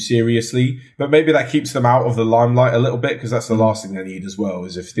League too seriously, but maybe that keeps them out of the limelight a little bit, because that's the last thing they need as well,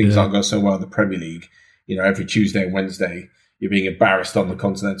 is if things aren't going so well in the Premier League, every Tuesday and Wednesday you're being embarrassed on the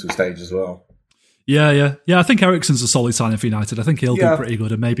continental stage as well. Yeah. I think Eriksen's a solid signing for United. I think he'll do pretty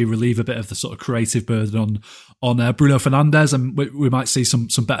good and maybe relieve a bit of the sort of creative burden on Bruno Fernandes, and we might see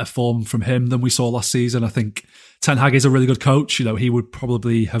some better form from him than we saw last season. I think Ten Hag is a really good coach. He would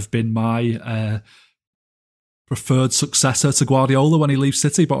probably have been my preferred successor to Guardiola when he leaves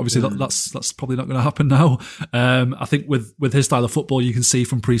City, but obviously that's probably not going to happen now. I think with his style of football, you can see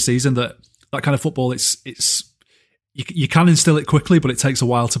from pre-season that kind of football, it's you can instill it quickly, but it takes a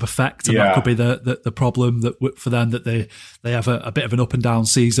while to perfect, and that could be the problem that for them, that they have a bit of an up and down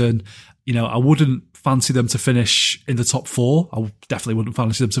season. I wouldn't fancy them to finish in the top 4. I definitely wouldn't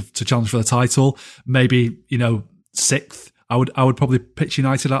fancy them to challenge for the title. Maybe 6th. I would probably pitch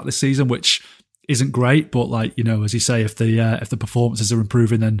United out this season, which isn't great, but as you say, if the performances are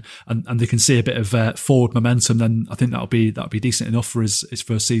improving, then and they can see a bit of forward momentum, then I think that'll be decent enough for his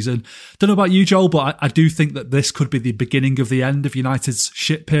first season. Don't know about you, Joel, but I do think that this could be the beginning of the end of United's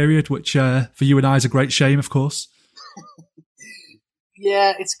shit period, which for you and I is a great shame, of course.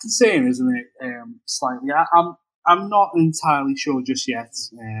 Yeah, it's concerning, isn't it? Slightly. I'm not entirely sure just yet.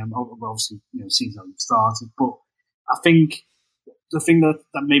 Obviously, season hasn't started, but I think the thing that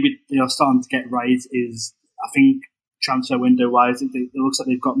maybe they are starting to get right is, I think, transfer window wise, it looks like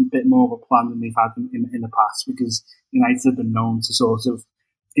they've gotten a bit more of a plan than they've had in the past, because United have been known to sort of,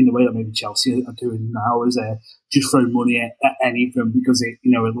 in the way that maybe Chelsea are doing now, is just throw money at anything, because it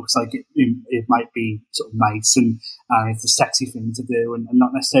looks like it might be sort of nice and it's a sexy thing to do, and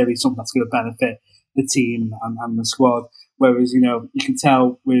not necessarily something that's going to benefit the team and the squad. Whereas you can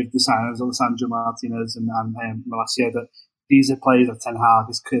tell with the signings of Alessandro Martinez and Malacia that these are players that Ten Hag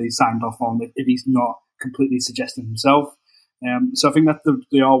is clearly signed off on, if he's not completely suggesting himself. So I think that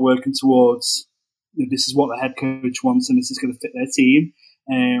they are working towards, this is what the head coach wants, and this is going to fit their team.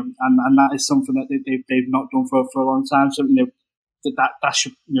 And that is something that they've not done for a long time. So that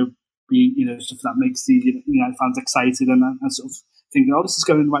should be something that makes the United fans excited and sort of thinking, this is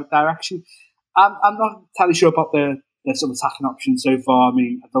going in the right direction. I'm not entirely sure about their sort of attacking options so far. I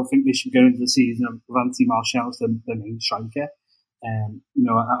mean, I don't think they should go into the season with Anthony Martial as the main striker.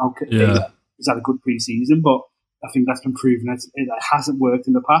 He's had a good pre-season, but I think that's been proven it hasn't worked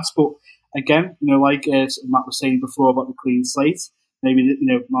in the past. But again, like Matt was saying before about the clean slate, maybe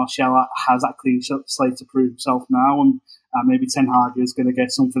Martial has that clean slate to prove himself now, and maybe Ten Hag is going to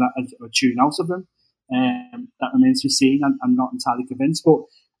get something a tune out of him. That remains to be seen. I'm not entirely convinced, but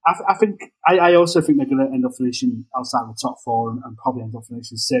I also think they're going to end up finishing outside the top 4 and probably end up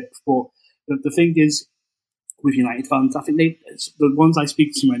finishing 6th. But the thing is, with United fans, I think the ones I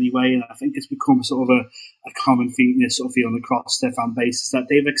speak to anyway, and I think it's become sort of a common thing, sort of feeling across their fan base, is that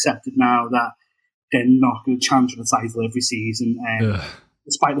they've accepted now that they're not going to challenge for the title every season,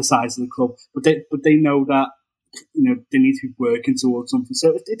 despite the size of the club. But they know that they need to be working towards something.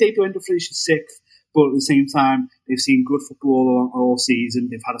 So if they do end up finishing 6th, But at the same time, they've seen good football all season.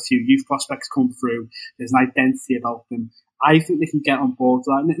 They've had a few youth prospects come through. There's an identity about them. I think they can get on board with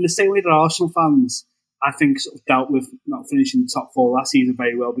that. In the same way that Arsenal fans, I think, sort of dealt with not finishing top 4 last season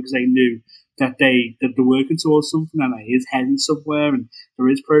very well because they knew that they're working towards something and it is heading somewhere and there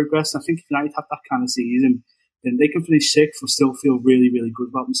is progress. I think if United have that kind of season, then they can finish 6th but still feel really, really good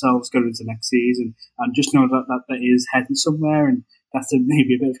about themselves going into next season and just know that is heading somewhere, and that's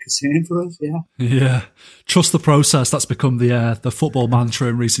maybe a bit of concern for us, yeah. Yeah. Trust the process. That's become the football mantra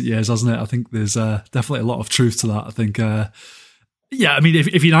in recent years, hasn't it? I think there's definitely a lot of truth to that. I think, I mean,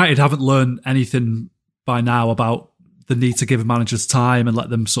 if United haven't learned anything by now about the need to give managers time and let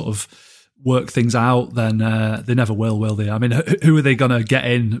them sort of work things out, then they never will they? I mean, who are they going to get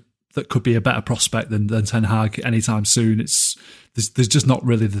in that could be a better prospect than Ten Hag anytime soon? There's just not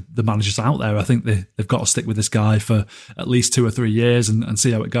really the managers out there. I think they've got to stick with this guy for at least 2 or 3 years and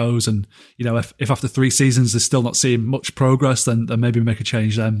see how it goes. And, you know, if after 3 seasons they're still not seeing much progress, then maybe make a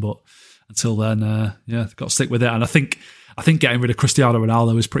change then. But until then, they've got to stick with it. And I think getting rid of Cristiano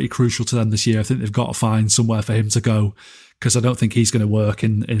Ronaldo is pretty crucial to them this year. I think they've got to find somewhere for him to go, because I don't think he's going to work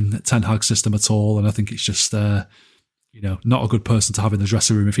in Ten Hag's system at all. And I think it's just, not a good person to have in the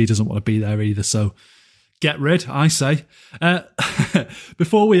dressing room if he doesn't want to be there either. So get rid, I say.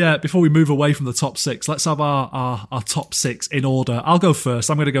 Before we move away from the top 6, let's have our top 6 in order. I'll go first.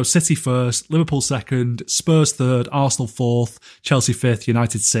 I'm going to go City first, Liverpool second, Spurs third, Arsenal 4th, Chelsea 5th,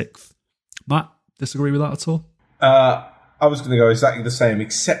 United 6th. Matt, disagree with that at all? I was going to go exactly the same,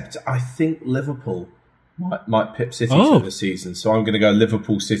 except I think Liverpool might pip City through the season. So I'm going to go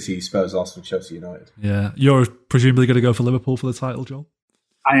Liverpool, City, Spurs, Arsenal, Chelsea, United. Yeah. You're presumably going to go for Liverpool for the title, Joel?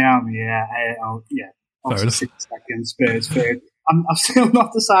 I am, yeah. Fair enough. Second, Spurs third. I'm still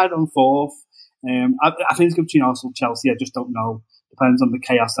not decided on 4th. I think it's going between Arsenal and Chelsea. I just don't know. Depends on the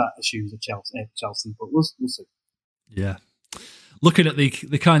chaos that ensues at Chelsea, but we'll see. Yeah. Looking at the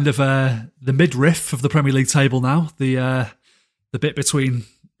kind of the midriff of the Premier League table now, the bit between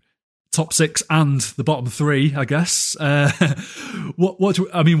top 6 and the bottom 3, I guess.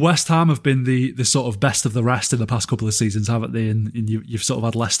 West Ham have been the sort of best of the rest in the past couple of seasons, haven't they? And you've sort of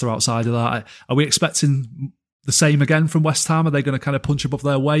had Leicester outside of that. Are we expecting the same again from West Ham? Are they going to kind of punch above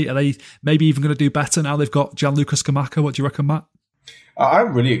their weight? Are they maybe even going to do better now they've got Gianluca Scamacca? What do you reckon, Matt?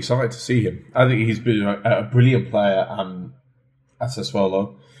 I'm really excited to see him. I think he's been a brilliant player at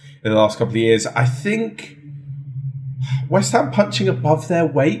Sassuolo in the last couple of years. I think West Ham punching above their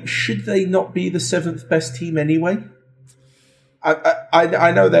weight, should they not be the 7th best team anyway?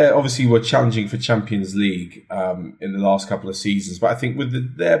 I know they obviously were challenging for Champions League in the last couple of seasons, but I think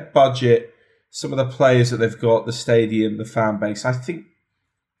with their budget, some of the players that they've got, the stadium, the fan base,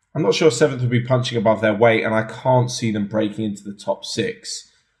 I'm not sure 7th would be punching above their weight, and I can't see them breaking into the top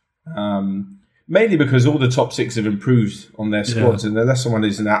 6. Mainly because all the top 6 have improved on their squads, and unless someone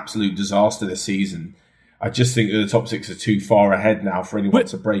is an absolute disaster this season, I just think that the top 6 are too far ahead now for anyone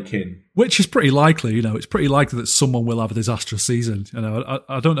to break in. Which is pretty likely, it's pretty likely that someone will have a disastrous season.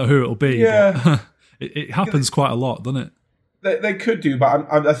 I don't know who it'll be. Yeah. But it happens quite a lot, doesn't it? They could do, but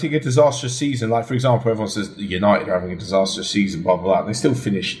I think a disastrous season, like for example, everyone says United are having a disastrous season, blah, blah, blah, and they still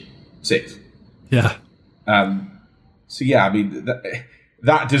finish 6th. Yeah.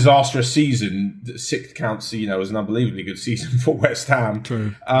 That disastrous season, 6th counts, as an unbelievably good season for West Ham.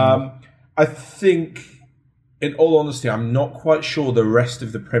 True. I think, in all honesty, I'm not quite sure the rest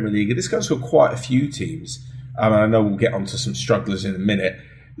of the Premier League. This goes for quite a few teams. I know we'll get onto some strugglers in a minute.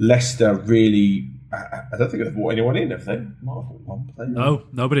 Leicester really, I don't think they've brought anyone in, have they? Might have brought one player. No,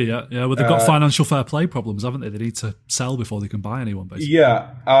 nobody yet. Yeah, well, they've got financial fair play problems, haven't they? They need to sell before they can buy anyone, basically.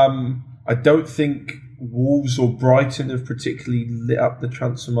 Yeah. I don't think Wolves or Brighton have particularly lit up the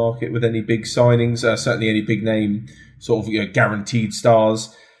transfer market with any big signings, certainly any big name sort of guaranteed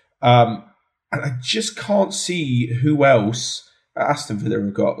stars. And I just can't see who else. Aston Villa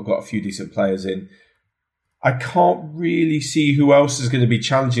have got a few decent players in. I can't really see who else is going to be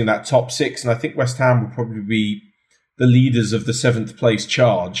challenging that top 6, and I think West Ham will probably be the leaders of the 7th place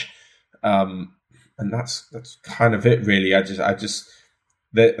charge. And that's kind of it, really.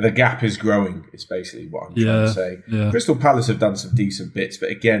 The gap is growing, is basically what I'm trying to say. Yeah. Crystal Palace have done some decent bits, but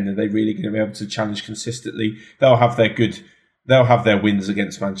again, are they really going to be able to challenge consistently? They'll have their wins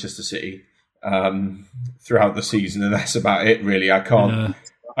against Manchester City throughout the season, and that's about it, really. I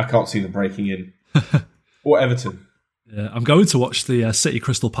can't see them breaking in. Or Everton. Yeah, I'm going to watch the City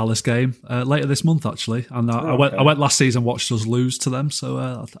Crystal Palace game later this month, actually. And I went last season, watched us lose to them, so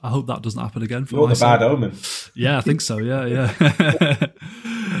I hope that doesn't happen again. You're the bad omen. Yeah, I think so. Yeah.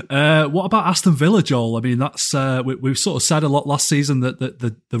 What about Aston Villa, Joel? I mean, that's we've sort of said a lot last season that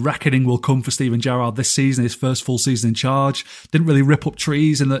the reckoning will come for Steven Gerrard this season. His first full season in charge, didn't really rip up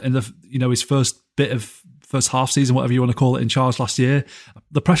trees in the his first half season, whatever you want to call it, in charge last year.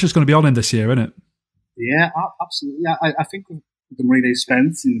 The pressure's going to be on him this year, isn't it? Yeah, absolutely. I think with the money they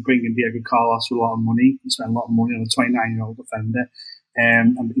spent in bringing Diego Carlos for a lot of money, they spent a lot of money on a 29-year-old defender.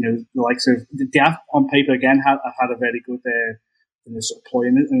 And the likes of they have on paper again had a very good sort of ploy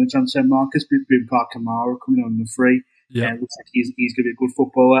in the transfer market. Boubacar Kamara coming on the free. Yeah, looks like he's going to be a good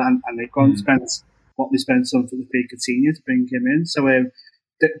footballer, and they've gone and spent what they spent on for the Coutinho to bring him in. So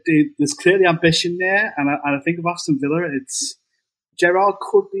there's clearly ambition there, and I think of Aston Villa, it's Gerrard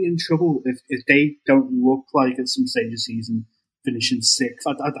could be in trouble if they don't look like at some stage of the season finishing sixth.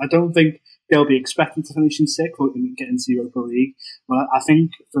 I don't think they'll be expecting to finish in sixth or get into the Europa League. But I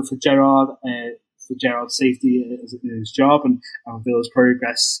think for Gerrard, for Gerrard's safety in his job and Villa's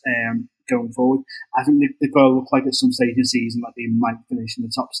progress going forward, I think they've got to look like at some stage in the season that they might finish in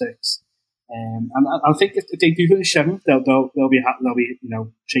the top six. And I think if they do finish seventh, they'll be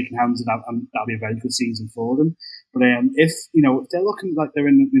shaking hands, and that'll be a very good season for them. But if they're looking like they're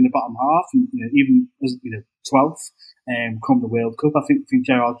in the bottom half, and even as 12th, come the World Cup, I think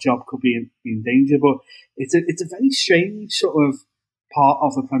Gerrard's job could be in danger. But it's a very strange sort of part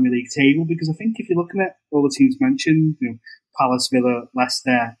of the Premier League table, because I think if you're looking at all the teams mentioned, Palace, Villa,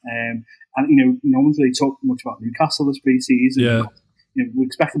 Leicester, and no one's really talked much about Newcastle this pre-season. Yeah. We're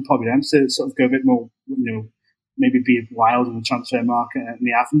expecting probably them to sort of go a bit more, maybe be wild in the transfer market, and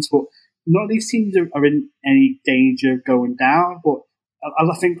they haven't. But none of these teams are in any danger of going down. But as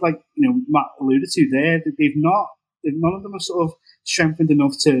I think, Matt alluded to there, none of them are sort of strengthened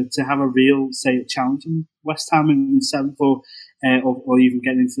enough to have a real, say, challenge in West Ham in seventh or even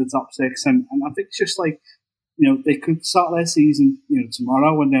getting into the top six. And I think it's just they could start their season,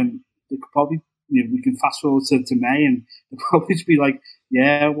 tomorrow, and then they could probably, we can fast forward to May, and they'll probably just be like,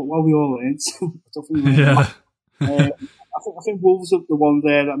 yeah, what we all learned. I think Wolves are the one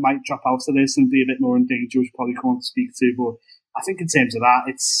there that might drop out of this and be a bit more in danger, which probably come on to speak to. But I think in terms of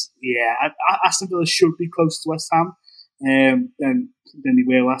that, Aston Villa should be closer to West Ham than they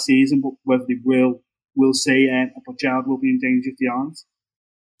were last season. But whether they will see, but Gerrard will be in danger if they aren't.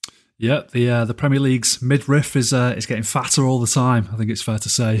 Yeah, the Premier League's midriff is getting fatter all the time, I think it's fair to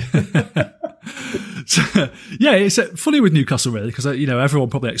say. So, yeah, it's funny with Newcastle, really, because everyone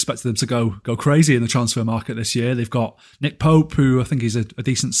probably expected them to go crazy in the transfer market this year. They've got Nick Pope, who I think he's a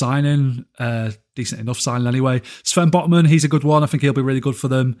decent signing, decent enough signing anyway. Sven Botman, he's a good one. I think he'll be really good for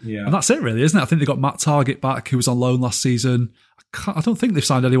them. Yeah. And that's it, really, isn't it? I think they got Matt Targett back, who was on loan last season. I don't think they've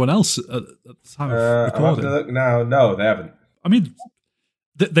signed anyone else at the time of recording. I'm having a look now. No, they haven't. I mean,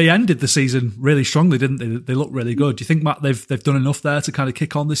 they ended the season really strongly, didn't they? They looked really good. Do you think, Matt, they've done enough there to kind of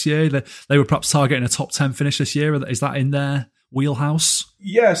kick on this year? They were perhaps targeting a top 10 finish this year. Is that in their wheelhouse?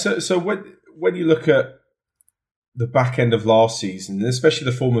 Yeah, so when you look at the back end of last season, and especially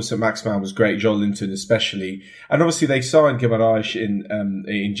the form of St. Maximin was great, Joel Linton especially, and obviously they signed Guimaraes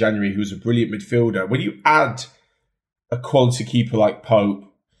in January, who was a brilliant midfielder. When you add a quality keeper like Pope,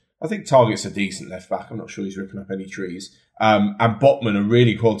 I think Target's a decent left back. I'm not sure he's ripping up any trees. And Botman, a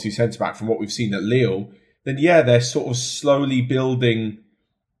really quality centre back from what we've seen at Lille. Then they're sort of slowly building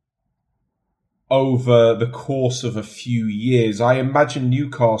over the course of a few years. I imagine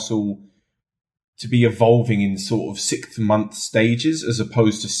Newcastle to be evolving in sort of 6-month stages as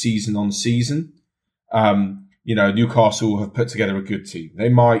opposed to season on season. Newcastle have put together a good team. They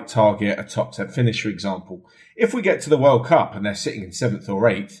might target a top 10 finish, for example. If we get to the World Cup and they're sitting in 7th or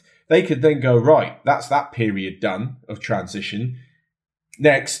 8th, they could then go, right, that's that period done of transition.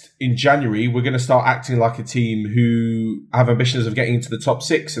 Next, in January, we're going to start acting like a team who have ambitions of getting into the top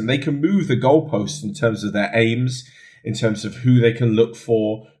 6, and they can move the goalposts in terms of their aims, in terms of who they can look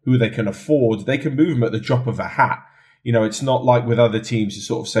for, who they can afford. They can move them at the drop of a hat. It's not like with other teams who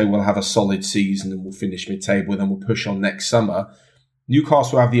sort of say, we'll have a solid season and we'll finish mid-table and then we'll push on next summer.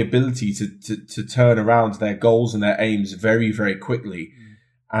 Newcastle have the ability to turn around their goals and their aims very, very quickly.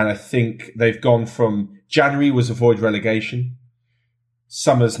 And I think they've gone from January was avoid relegation.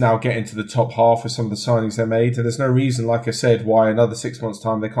 Summer's now getting to the top half with some of the signings they made. And there's no reason, like I said, why another 6 months'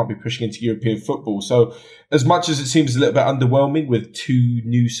 time they can't be pushing into European football. So as much as it seems a little bit underwhelming with 2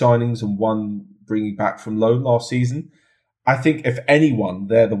 new signings and 1 bringing back from loan last season, I think if anyone,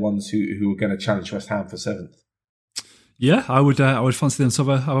 they're the ones who are going to challenge West Ham for 7th. Yeah, I would fancy them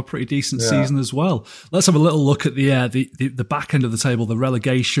to have a pretty decent season as well. Let's have a little look at the back end of the table, the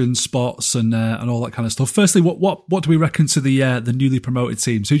relegation spots and all that kind of stuff. Firstly, what do we reckon to the newly promoted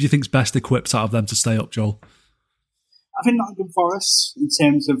teams? Who do you think's best equipped out of them to stay up, Joel? I think Nottingham Forest, in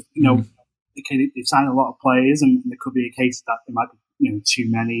terms of, you know, okay, they've signed a lot of players, and there could be a case that there might be, you know, too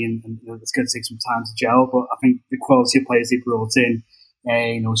many, and it's going to take some time to gel. But I think the quality of players they brought in,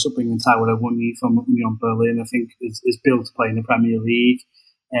 you know, sort of bringing Tyler Awoniyi from Union Berlin, I think is built to play in the Premier League.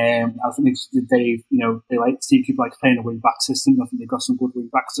 I think they, you know, they like Steve Cooper likes playing a wing back system. I think they've got some good wing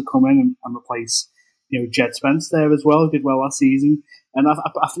backs to come in and replace, you know, Jed Spence there as well. Did well last season, and I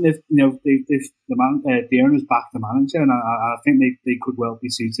think they've, you know, the owners backed the manager, and I think they could well be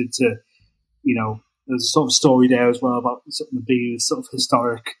suited to, you know, there's a sort of story there as well about sort of being a sort of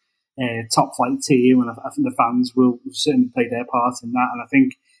historic top flight team, and I think the fans will certainly play their part in that, and I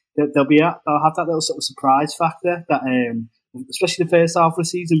think that they'll have that little sort of surprise factor that. Especially the first half of the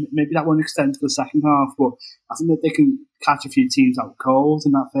season, maybe that won't extend to the second half, but I think that they can catch a few teams out cold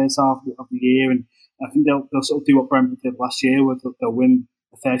in that first half of the year, and I think they'll sort of do what Brentford did last year, where they'll win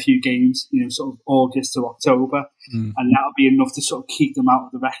a fair few games, you know, sort of August to October, and that'll be enough to sort of keep them out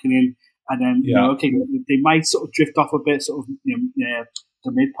of the reckoning, and then, you know, okay, they might sort of drift off a bit, sort of, you know,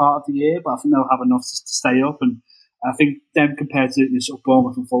 the mid part of the year, but I think they'll have enough to stay up, and I think them compared to, you know, sort of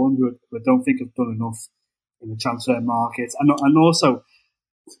Bournemouth and Fulham, who I don't think have done enough in the transfer market, and also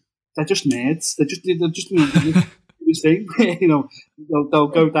they're just nerds. They're just this thing. You know, they'll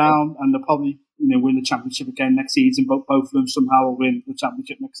go down and they'll probably, you know, win the championship again next season. But both of them somehow will win the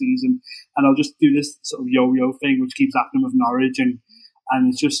championship next season, and they'll just do this sort of yo-yo thing, which keeps happening with Norwich, and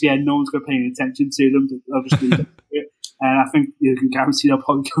it's just, yeah, no one's going to pay any attention to them. They'll just do it, and I think you can guarantee they'll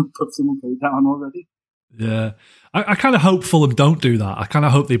probably put someone go down already. Yeah, I kind of hope Fulham don't do that. I kind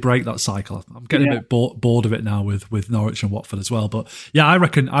of hope they break that cycle. I'm getting a bit bored of it now with Norwich and Watford as well. But yeah, I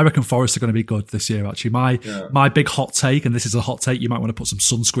reckon Forest are going to be good this year. Actually, my big hot take, and this is a hot take, you might want to put some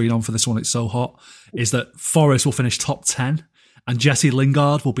sunscreen on for this one. It's so hot. Is that Forest will finish top 10, and Jesse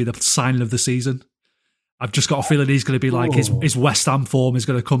Lingard will be the signing of the season. I've just got a feeling he's going to be like his West Ham form is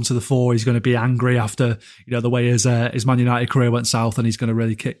going to come to the fore. He's going to be angry after, you know, the way his Man United career went south, and he's going to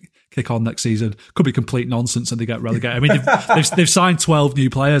really kick on next season. Could be complete nonsense and they get relegated. I mean, they've signed 12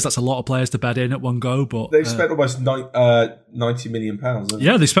 new players. That's a lot of players to bed in at one go. But they've spent almost £90 million.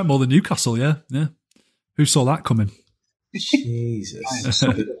 Yeah, they spent more than Newcastle. Yeah. Who saw that coming? Jesus.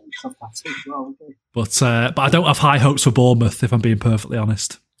 But I don't have high hopes for Bournemouth, if I'm being perfectly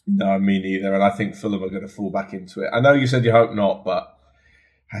honest. No, me neither. And I think Fulham are going to fall back into it. I know you said you hope not, but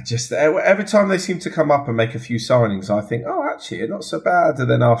I just, every time they seem to come up and make a few signings, I think, oh, actually, they're not so bad. And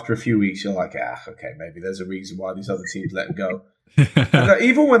then after a few weeks, you're like, okay, maybe there's a reason why these other teams let them go. And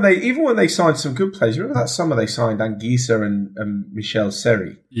even when they signed some good players, remember that summer they signed Anguissa and Michel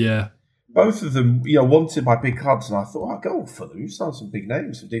Seri? Yeah. Both of them, you know, wanted by big clubs, and I thought, go for them. You've signed some big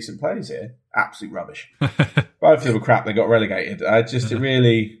names, some decent players here. Absolute rubbish. Both of them were crap. They got relegated. It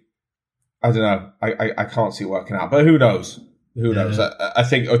really, I don't know. I can't see it working out. But who knows? Who knows? I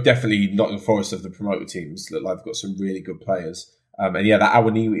think definitely Nottingham Forest of the promoted teams look like they've got some really good players. And yeah, that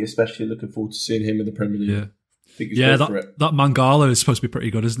Awoniyi especially, looking forward to seeing him in the Premier League. Yeah. I think he's good for it. That Mangala is supposed to be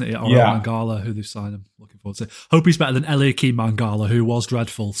pretty good, isn't it? Mangala, who they've signed him. Looking forward to it. Hope he's better than Eliakim Mangala, who was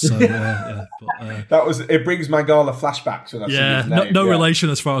dreadful. So that was, it brings Mangala flashbacks when I see his name. No relation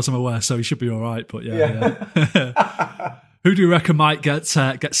as far as I'm aware, so he should be all right. But yeah. Who do you reckon might get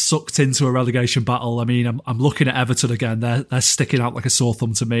sucked into a relegation battle? I mean, I'm looking at Everton again. They're sticking out like a sore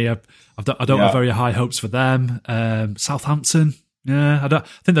thumb to me. I don't have very high hopes for them. Southampton, I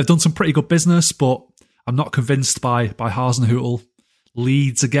think they've done some pretty good business, but I'm not convinced by Hasenhüttl.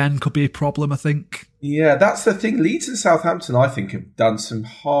 Leeds again could be a problem, I think. Yeah, that's the thing. Leeds and Southampton, I think, have done some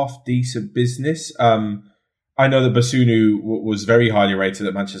half decent business. I know that Basunu was very highly rated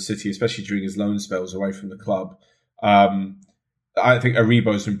at Manchester City, especially during his loan spells away from the club. I think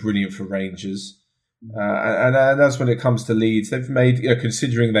Aribo's been brilliant for Rangers. And that's when it comes to Leeds. They've made,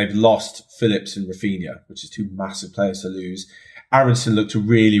 considering they've lost Phillips and Rafinha, which is two massive players to lose. Aronson looked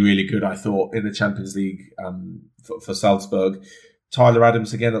really, really good, I thought, in the Champions League for Salzburg. Tyler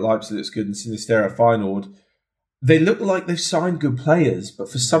Adams again at Leipzig looks good, and Sinisterra Feyenoord. They look like they've signed good players,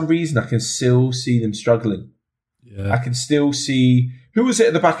 but for some reason I can still see them struggling. Yeah. I can still see... Who was it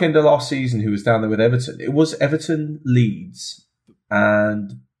at the back end of last season who was down there with Everton? It was Everton, Leeds,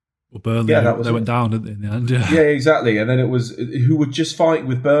 and... Well, Burnley, they went down in the end, yeah. Yeah, exactly. And then it was who were just fighting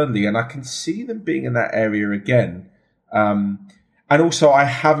with Burnley, and I can see them being in that area again. And also, I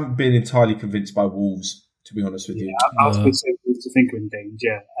haven't been entirely convinced by Wolves, to be honest with you. I was going to think we're in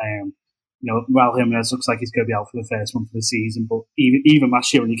danger. Raul Jimenez looks like he's going to be out for the first month of the season, but even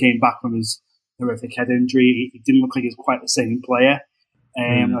last year when he came back from his horrific head injury, he didn't look like he's quite the same player.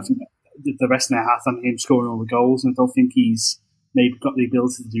 I think the rest of their hat on him scoring all the goals, and I don't think he's maybe got the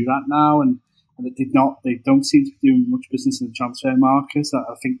ability to do that now. And and they don't seem to be doing much business in the transfer market.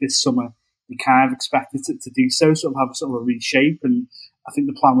 I think this summer they kind of expected it to do so, sort of have a sort of a reshape, and I think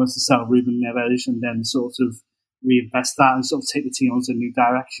the plan was to sell Ruben Neves and then sort of reinvest that and sort of take the team onto a new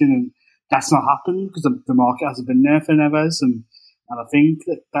direction, and that's not happened because the market hasn't been there for Neves, and I think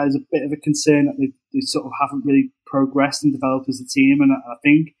that is a bit of a concern that they sort of haven't really progressed and developed as a team, and I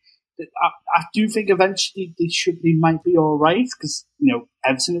think I do think eventually they might be all right because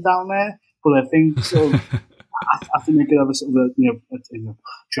Everton are down there, but I think sort of I think they could have a sort of a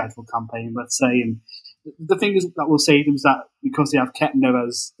dreadful campaign, let's say. And the thing is that will save them is that because they have kept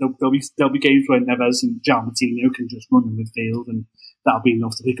Neves, there'll be games where Neves and João Moutinho can just run in midfield, and that'll be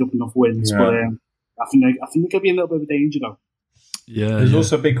enough to pick up enough wins. Yeah. But I think they're going to be in a little bit of danger though. Yeah, there's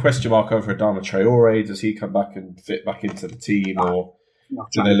also a big question mark over Adama Traore. Does he come back and fit back into the team, or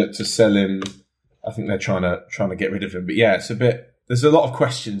do they look to sell him? I think they're trying to get rid of him. But yeah, it's a bit. There's a lot of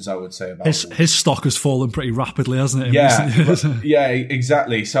questions, I would say, about his stock has fallen pretty rapidly, hasn't it? Yeah,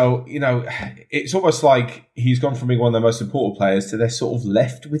 exactly. So it's almost like he's gone from being one of the most important players to they're sort of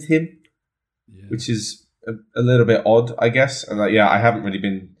left with him, which is a little bit odd, I guess. And I haven't really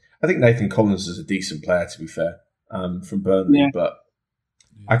been. I think Nathan Collins is a decent player, to be fair, from Burnley, but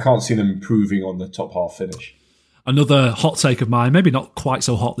I can't see them improving on the top half finish. Another hot take of mine, maybe not quite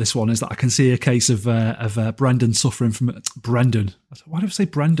so hot this one, is that I can see a case of Brendan suffering from Brendan. Why did I say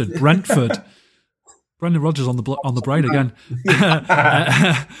Brendan? Brentford. Brendan Rodgers on the brain again.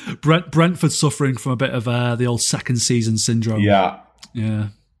 Brentford suffering from a bit of the old second season syndrome. Yeah,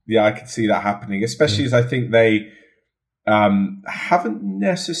 I can see that happening, especially as I think they haven't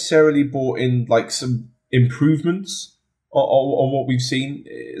necessarily brought in like some improvements on what we've seen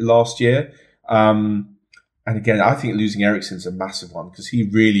last year. And again, I think losing Eriksen's a massive one because he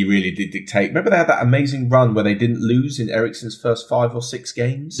really, really did dictate. Remember they had that amazing run where they didn't lose in Eriksen's first 5 or 6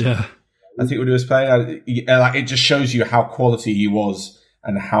 games? Yeah. I think when he was playing, it just shows you how quality he was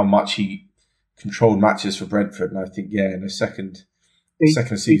and how much he controlled matches for Brentford. And I think, in the second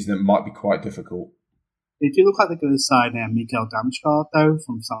season, it might be quite difficult. They do look like they're going to sign Mikael Damsgaard, though,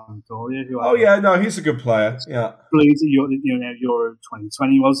 from Sampdoria. He's a good player. Yeah. I believe that Euro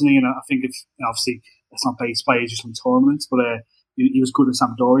 2020, wasn't he? And I think obviously it's not base players just on tournaments, but he was good at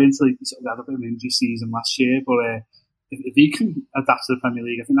Sampdoria until he sort of had a bit of an injury season last year. But if he can adapt to the Premier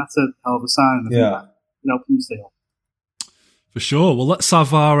League, I think that's a hell of a sign. I think that can help him stay up. For sure. Well, let's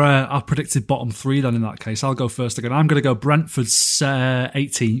have our predicted bottom 3 then in that case. I'll go first again. I'm going to go Brentford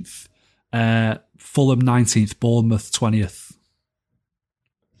 18th, Fulham 19th, Bournemouth 20th.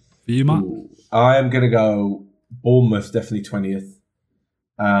 For you, Matt? I am going to go Bournemouth definitely 20th,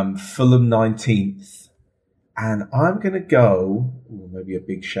 Fulham 19th. And I'm going to go, maybe a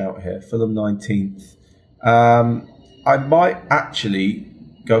big shout here, Fulham 19th. I might actually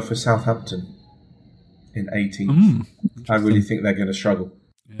go for Southampton in 18th. I really think they're going to struggle.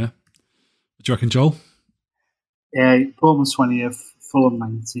 Yeah. Do you reckon, Joel? Yeah, Bournemouth 20th, Fulham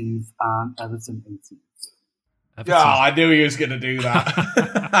 19th, and Everton 18th. I knew he was going to do that.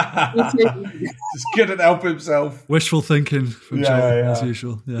 Just couldn't help himself. Wishful thinking from Joel, as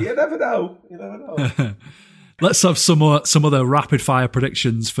usual. Yeah. You never know. Let's have some other rapid fire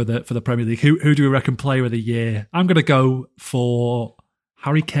predictions for the Premier League. Who do we reckon player of the year? I'm going to go for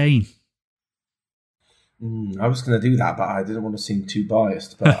Harry Kane. I was going to do that, but I didn't want to seem too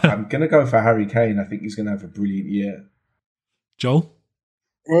biased. But I'm going to go for Harry Kane. I think he's going to have a brilliant year. Joel?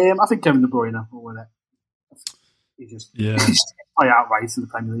 I think Kevin De Bruyne will win it. He just play outright in the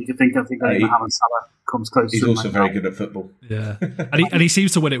Premier League. I think Mohamed Salah comes close. He's also very good at football. Yeah, and he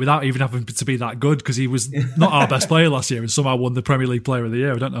seems to win it without even having to be that good because he was not our best player last year and somehow won the Premier League Player of the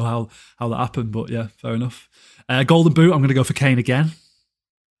Year. I don't know how that happened, but yeah, fair enough. Golden Boot, I'm going to go for Kane again.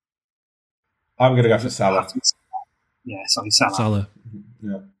 I'm going to go for Salah. Yeah, sorry, Salah.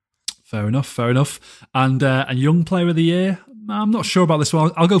 Yeah. Fair enough. And Young Player of the Year, I'm not sure about this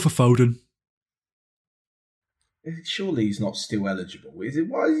one. I'll go for Foden. Surely he's not still eligible. Is it?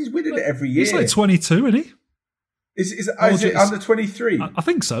 Why is he winning it every year? He's like 22, isn't he? Is it under 23? I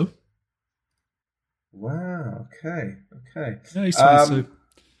think so. Wow. Okay. Yeah, he's 22.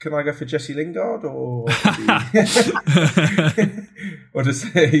 Can I go for Jesse Lingard or or does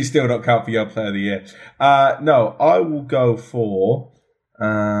he still not count for Young Player of the Year? No, I will go for.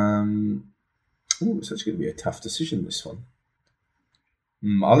 It's actually going to be a tough decision, this one.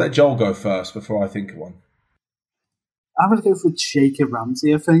 I'll let Joel go first before I think of one. I'm going to go for Jacob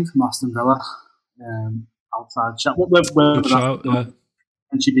Ramsey, I think, from Aston Villa. Outside chat.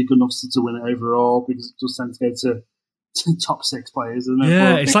 And she'd be good enough to win it overall because it does tend to go to top 6 players, isn't it?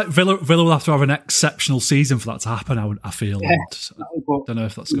 Yeah, it's like Villa will have to have an exceptional season for that to happen, I feel. Yeah, I don't know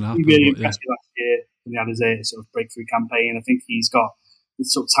if that's going to happen. Really impressive last when he had his sort of breakthrough campaign. I think he's got the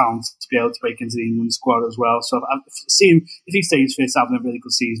sort of talent to be able to break into the England squad as well. So I've seen, if he stays fit, having a really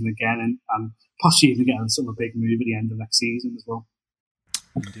good season again, and possibly even getting sort of a big move at the end of next season as well.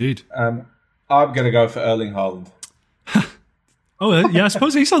 Indeed. I'm going to go for Erling Haaland. Oh, yeah, I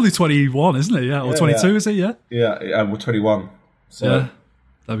suppose he's only 21, isn't he? Yeah, or 22, is he? Yeah. Yeah, we're 21. So yeah,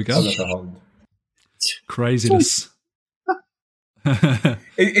 there we go. I'll go for Haaland. Craziness.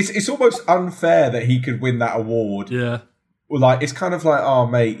 It's almost unfair that he could win that award. Yeah. Well, like, it's kind of like, oh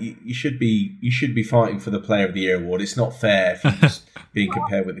mate, you should be fighting for the Player of the Year award. It's not fair if you're just being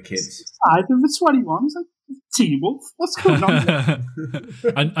compared with the kids. I think the 21 is like Team Wolf. What's going on?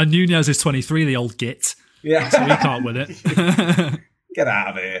 and Nunez is 23, the old git. Yeah, so he can't win it. Get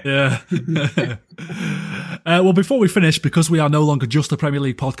out of here. Yeah. Well, before we finish, because we are no longer just a Premier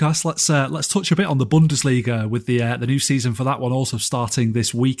League podcast, let's touch a bit on the Bundesliga with the new season for that one also starting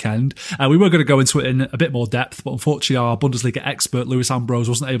this weekend. We were going to go into it in a bit more depth, but unfortunately our Bundesliga expert, Lewis Ambrose,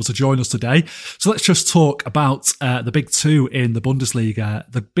 wasn't able to join us today. So let's just talk about the big two in the Bundesliga.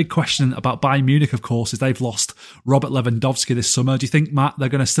 The big question about Bayern Munich, of course, is they've lost Robert Lewandowski this summer. Do you think, Matt, they're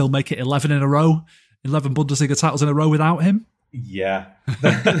going to still make it 11 in a row? 11 Bundesliga titles in a row without him? Yeah.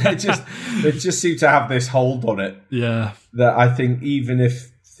 they just seem to have this hold on it. Yeah. That I think even if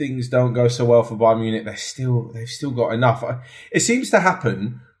things don't go so well for Bayern Munich, they've still got enough. It seems to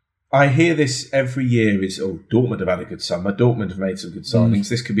happen. I hear this every year Dortmund have had a good summer. Dortmund have made some good signings.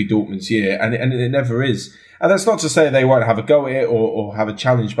 This could be Dortmund's year. And it never is. And that's not to say they won't have a go at it or have a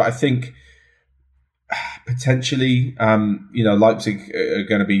challenge, but I think potentially, Leipzig are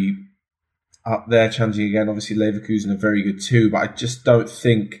going to be up there challenging again. Obviously, Leverkusen are very good too, but I just don't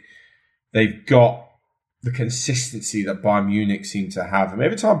think they've got the consistency that Bayern Munich seem to have. I mean,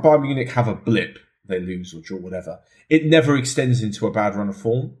 every time Bayern Munich have a blip, they lose or draw, whatever, it never extends into a bad run of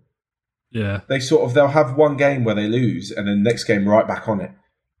form. Yeah. They'll have one game where they lose and then next game right back on it.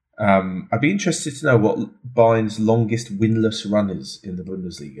 I'd be interested to know what Bayern's longest winless run is in the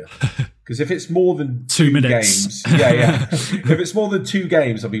Bundesliga. Because if it's more than 2 minutes. games, if it's more than 2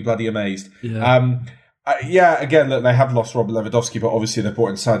 games, I'll be bloody amazed. Yeah. Again, look, they have lost Robert Lewandowski, but obviously they've brought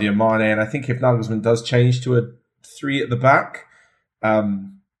in Sadio Mane, and I think if Nagelsmann does change to a 3 at the back,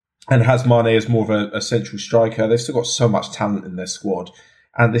 and has Mane as more of a central striker, they've still got so much talent in their squad,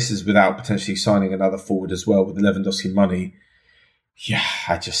 and this is without potentially signing another forward as well with the Lewandowski money. Yeah,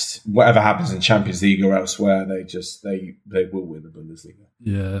 whatever happens in Champions League or elsewhere, they will win the Bundesliga.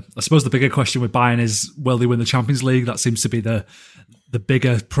 Yeah, I suppose the bigger question with Bayern is, will they win the Champions League? That seems to be the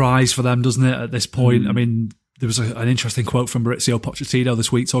bigger prize for them, doesn't it, at this point? I mean, there was an interesting quote from Maurizio Pochettino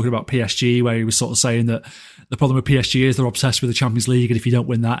this week talking about PSG, where he was sort of saying that the problem with PSG is they're obsessed with the Champions League, and if you don't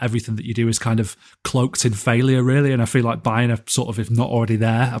win that, everything that you do is kind of cloaked in failure, really. And I feel like Bayern are sort of, if not already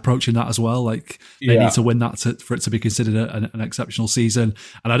there, approaching that as well. Like, they need to win that for it to be considered an exceptional season.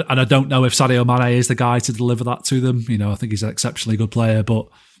 And I don't know if Sadio Mane is the guy to deliver that to them. You know, I think he's an exceptionally good player, but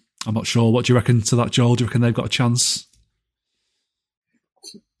I'm not sure. What do you reckon to that, Joel? Do you reckon they've got a chance?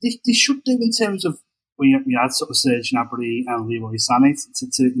 They should do, in terms of, we had sort of Serge Gnabry and Leroy Sané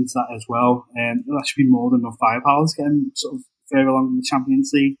into that as well. That should be more than enough firepower to get them sort of further along in the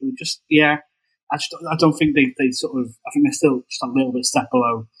Champions League. I don't think they sort of, I think they're still just a little bit step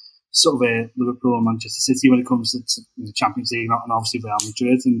below sort of Liverpool and Manchester City when it comes to the Champions League, and obviously Real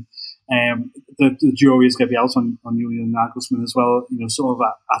Madrid. And the jury is going to be out on Julian Nagelsmann as well. You know, sort of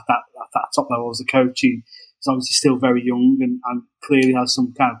at that top level as a coach. He's obviously still very young and clearly has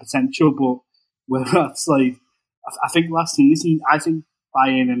some kind of potential, but whether that's like, I think last season, I think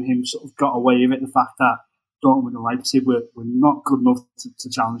Bayern and him sort of got away with it, the fact that Dortmund and Leipzig were not good enough to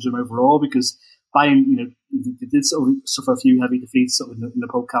challenge them overall, because Bayern, you know, they did sort of suffer a few heavy defeats sort of in the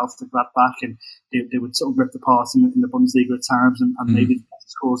Pokal to Gladbach, and they would sort of rip apart in the Bundesliga at times, and maybe the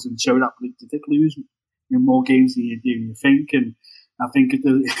scores didn't show that, but they did lose more games than you think. And I think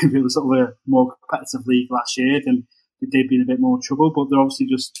if it was sort of a more competitive league last year, then they'd be in a bit more trouble. But they're obviously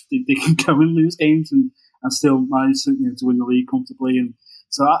just, they can go and lose games and still manage to win the league comfortably. And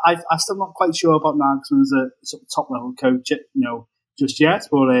so I'm still not quite sure about Nagelsmann as a sort of top level coach, just yet.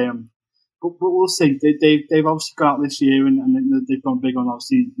 But we'll see. They've obviously got out this year, and they've gone big on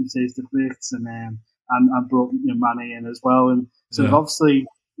obviously Matthijs de Ligt and brought Mane in as well. And so they've obviously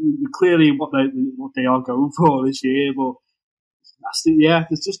clearly what they are going for this year. But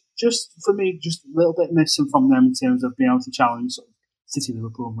there's just for me just a little bit missing from them in terms of being able to challenge sort of City,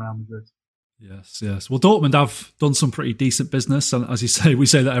 Liverpool, and Real Madrid. Yes. Well, Dortmund have done some pretty decent business, and as you say, we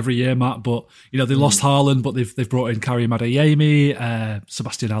say that every year, Matt. But they lost Haaland, but they've brought in Karim Adeyemi,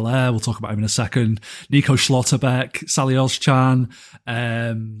 Sebastian Haller. We'll talk about him in a second. Nico Schlotterbeck, Salih Ozcan,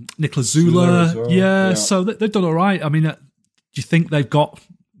 Niklas Zula. Well. Yeah, so they've done all right. I mean, do you think they've got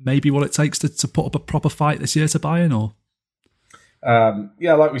maybe what it takes to put up a proper fight this year to Bayern? Or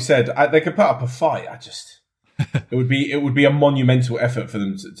like we said, they could put up a fight. It would be a monumental effort for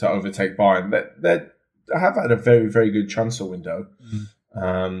them to overtake Bayern. They have had a very, very good transfer window.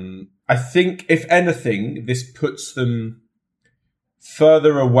 I think, if anything, this puts them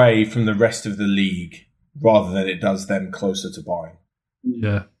further away from the rest of the league rather than it does them closer to Bayern.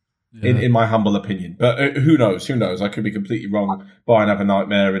 Yeah. In my humble opinion. But who knows? I could be completely wrong. Bayern have a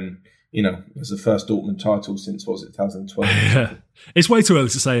nightmare, and it's the first Dortmund title since, 2012? Yeah. It's way too early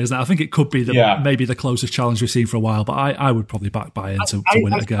to say, isn't it? I think it could be maybe the closest challenge we've seen for a while, but I would probably back Bayern to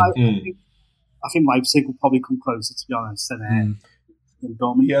win it again. I think Leipzig will probably come closer, to be honest, than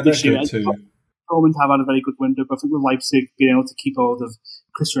Dortmund. Yeah, they're good too. Dortmund have had a very good window, but I think with Leipzig being able to keep hold of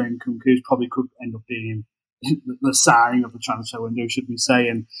Chris Nkunku, probably could end up being the signing of the transfer window, should we say.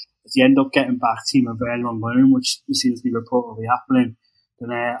 And if you end up getting back Timo Werner on loan, which seems to be reportedly happening, then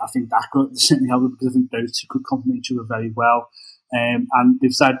I think that could certainly help them, because I think those two could complement each other very well. And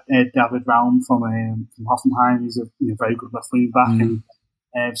they've said David Raum from Hoffenheim is a very good left wing back, and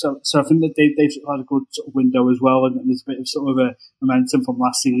so I think that they've had a good sort of window as well, and there's a bit of sort of a momentum from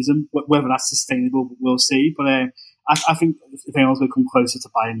last season. Whether that's sustainable, we'll see. But I think if anyone's going to come closer to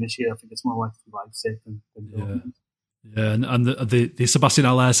Bayern this year, I think it's more likely to be Leipzig than Dortmund. Yeah, and the Sebastian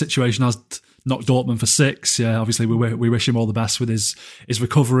Haller situation has knocked Dortmund for 6. Yeah, obviously we wish him all the best with his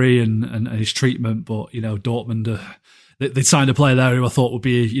recovery and his treatment. But Dortmund, they signed a player there who I thought would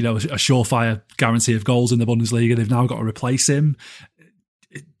be a surefire guarantee of goals in the Bundesliga. They've now got to replace him.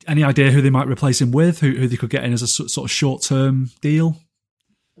 Any idea who they might replace him with? Who they could get in as a sort of short-term deal?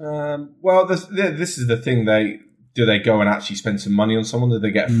 Well, this is the thing. Do they go and actually spend some money on someone? Do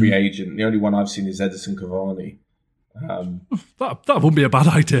they get a free agent? The only one I've seen is Edison Cavani. That wouldn't be a bad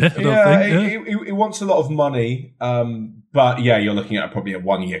idea. I don't think. He wants a lot of money, but you're looking at probably a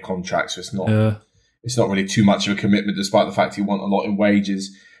 1-year contract, so it's not. It's not really too much of a commitment, despite the fact he want a lot in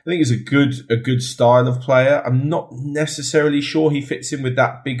wages. I think he's a good style of player. I'm not necessarily sure he fits in with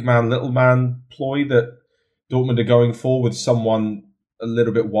that big man, little man ploy that Dortmund are going for, with someone a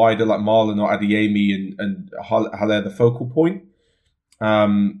little bit wider like Marlon or Adeyemi and Haller the focal point. But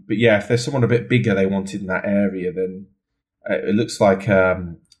if there's someone a bit bigger they wanted in that area, then it looks like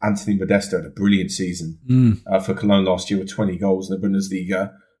Anthony Modesto had a brilliant season for Cologne last year with 20 goals in the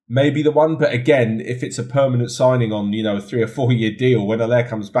Bundesliga. Maybe the one, but again, if it's a permanent signing on, a 3 or 4 year deal, when Haller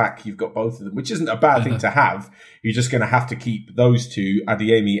comes back, you've got both of them, which isn't a bad thing to have. You're just going to have to keep those two,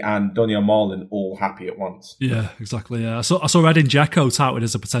 Adeyemi and Donyell Malen, all happy at once. Yeah, exactly. Yeah, I saw Edin Dzeko touted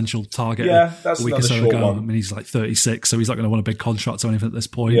as a potential target. Yeah, that's a week or so ago. I mean, he's like 36, so he's not going to want a big contract or anything at this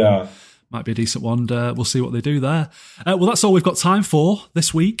point. Yeah. Might be a decent one. We'll see what they do there. Well, that's all we've got time for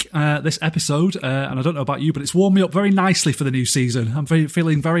this week, this episode. And I don't know about you, but it's warmed me up very nicely for the new season. I'm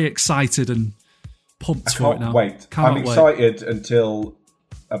feeling very excited and pumped for it now. I'm excited until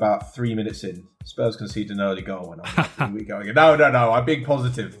about 3 minutes in. Spurs conceded an early goal, and I'm like, going. No, I'm being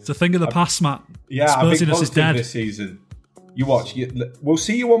positive. It's a thing of the past, Matt. Yeah, I'm being positive this season. You watch. We'll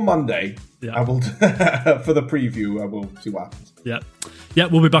see you on Monday. Yeah. I will for the preview. I will see what happens. Yeah,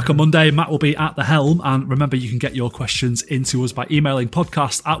 we'll be back on Monday. Matt will be at the helm. And remember, you can get your questions into us by emailing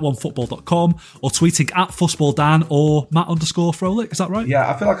podcast@onefootball.com or tweeting at fussballdan or Matt_Frohlich. Is that right? Yeah,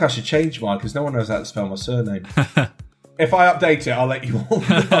 I feel like I should change mine because no one knows how to spell my surname. If I update it, I'll let you all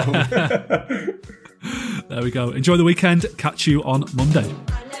know. There we go. Enjoy the weekend. Catch you on Monday.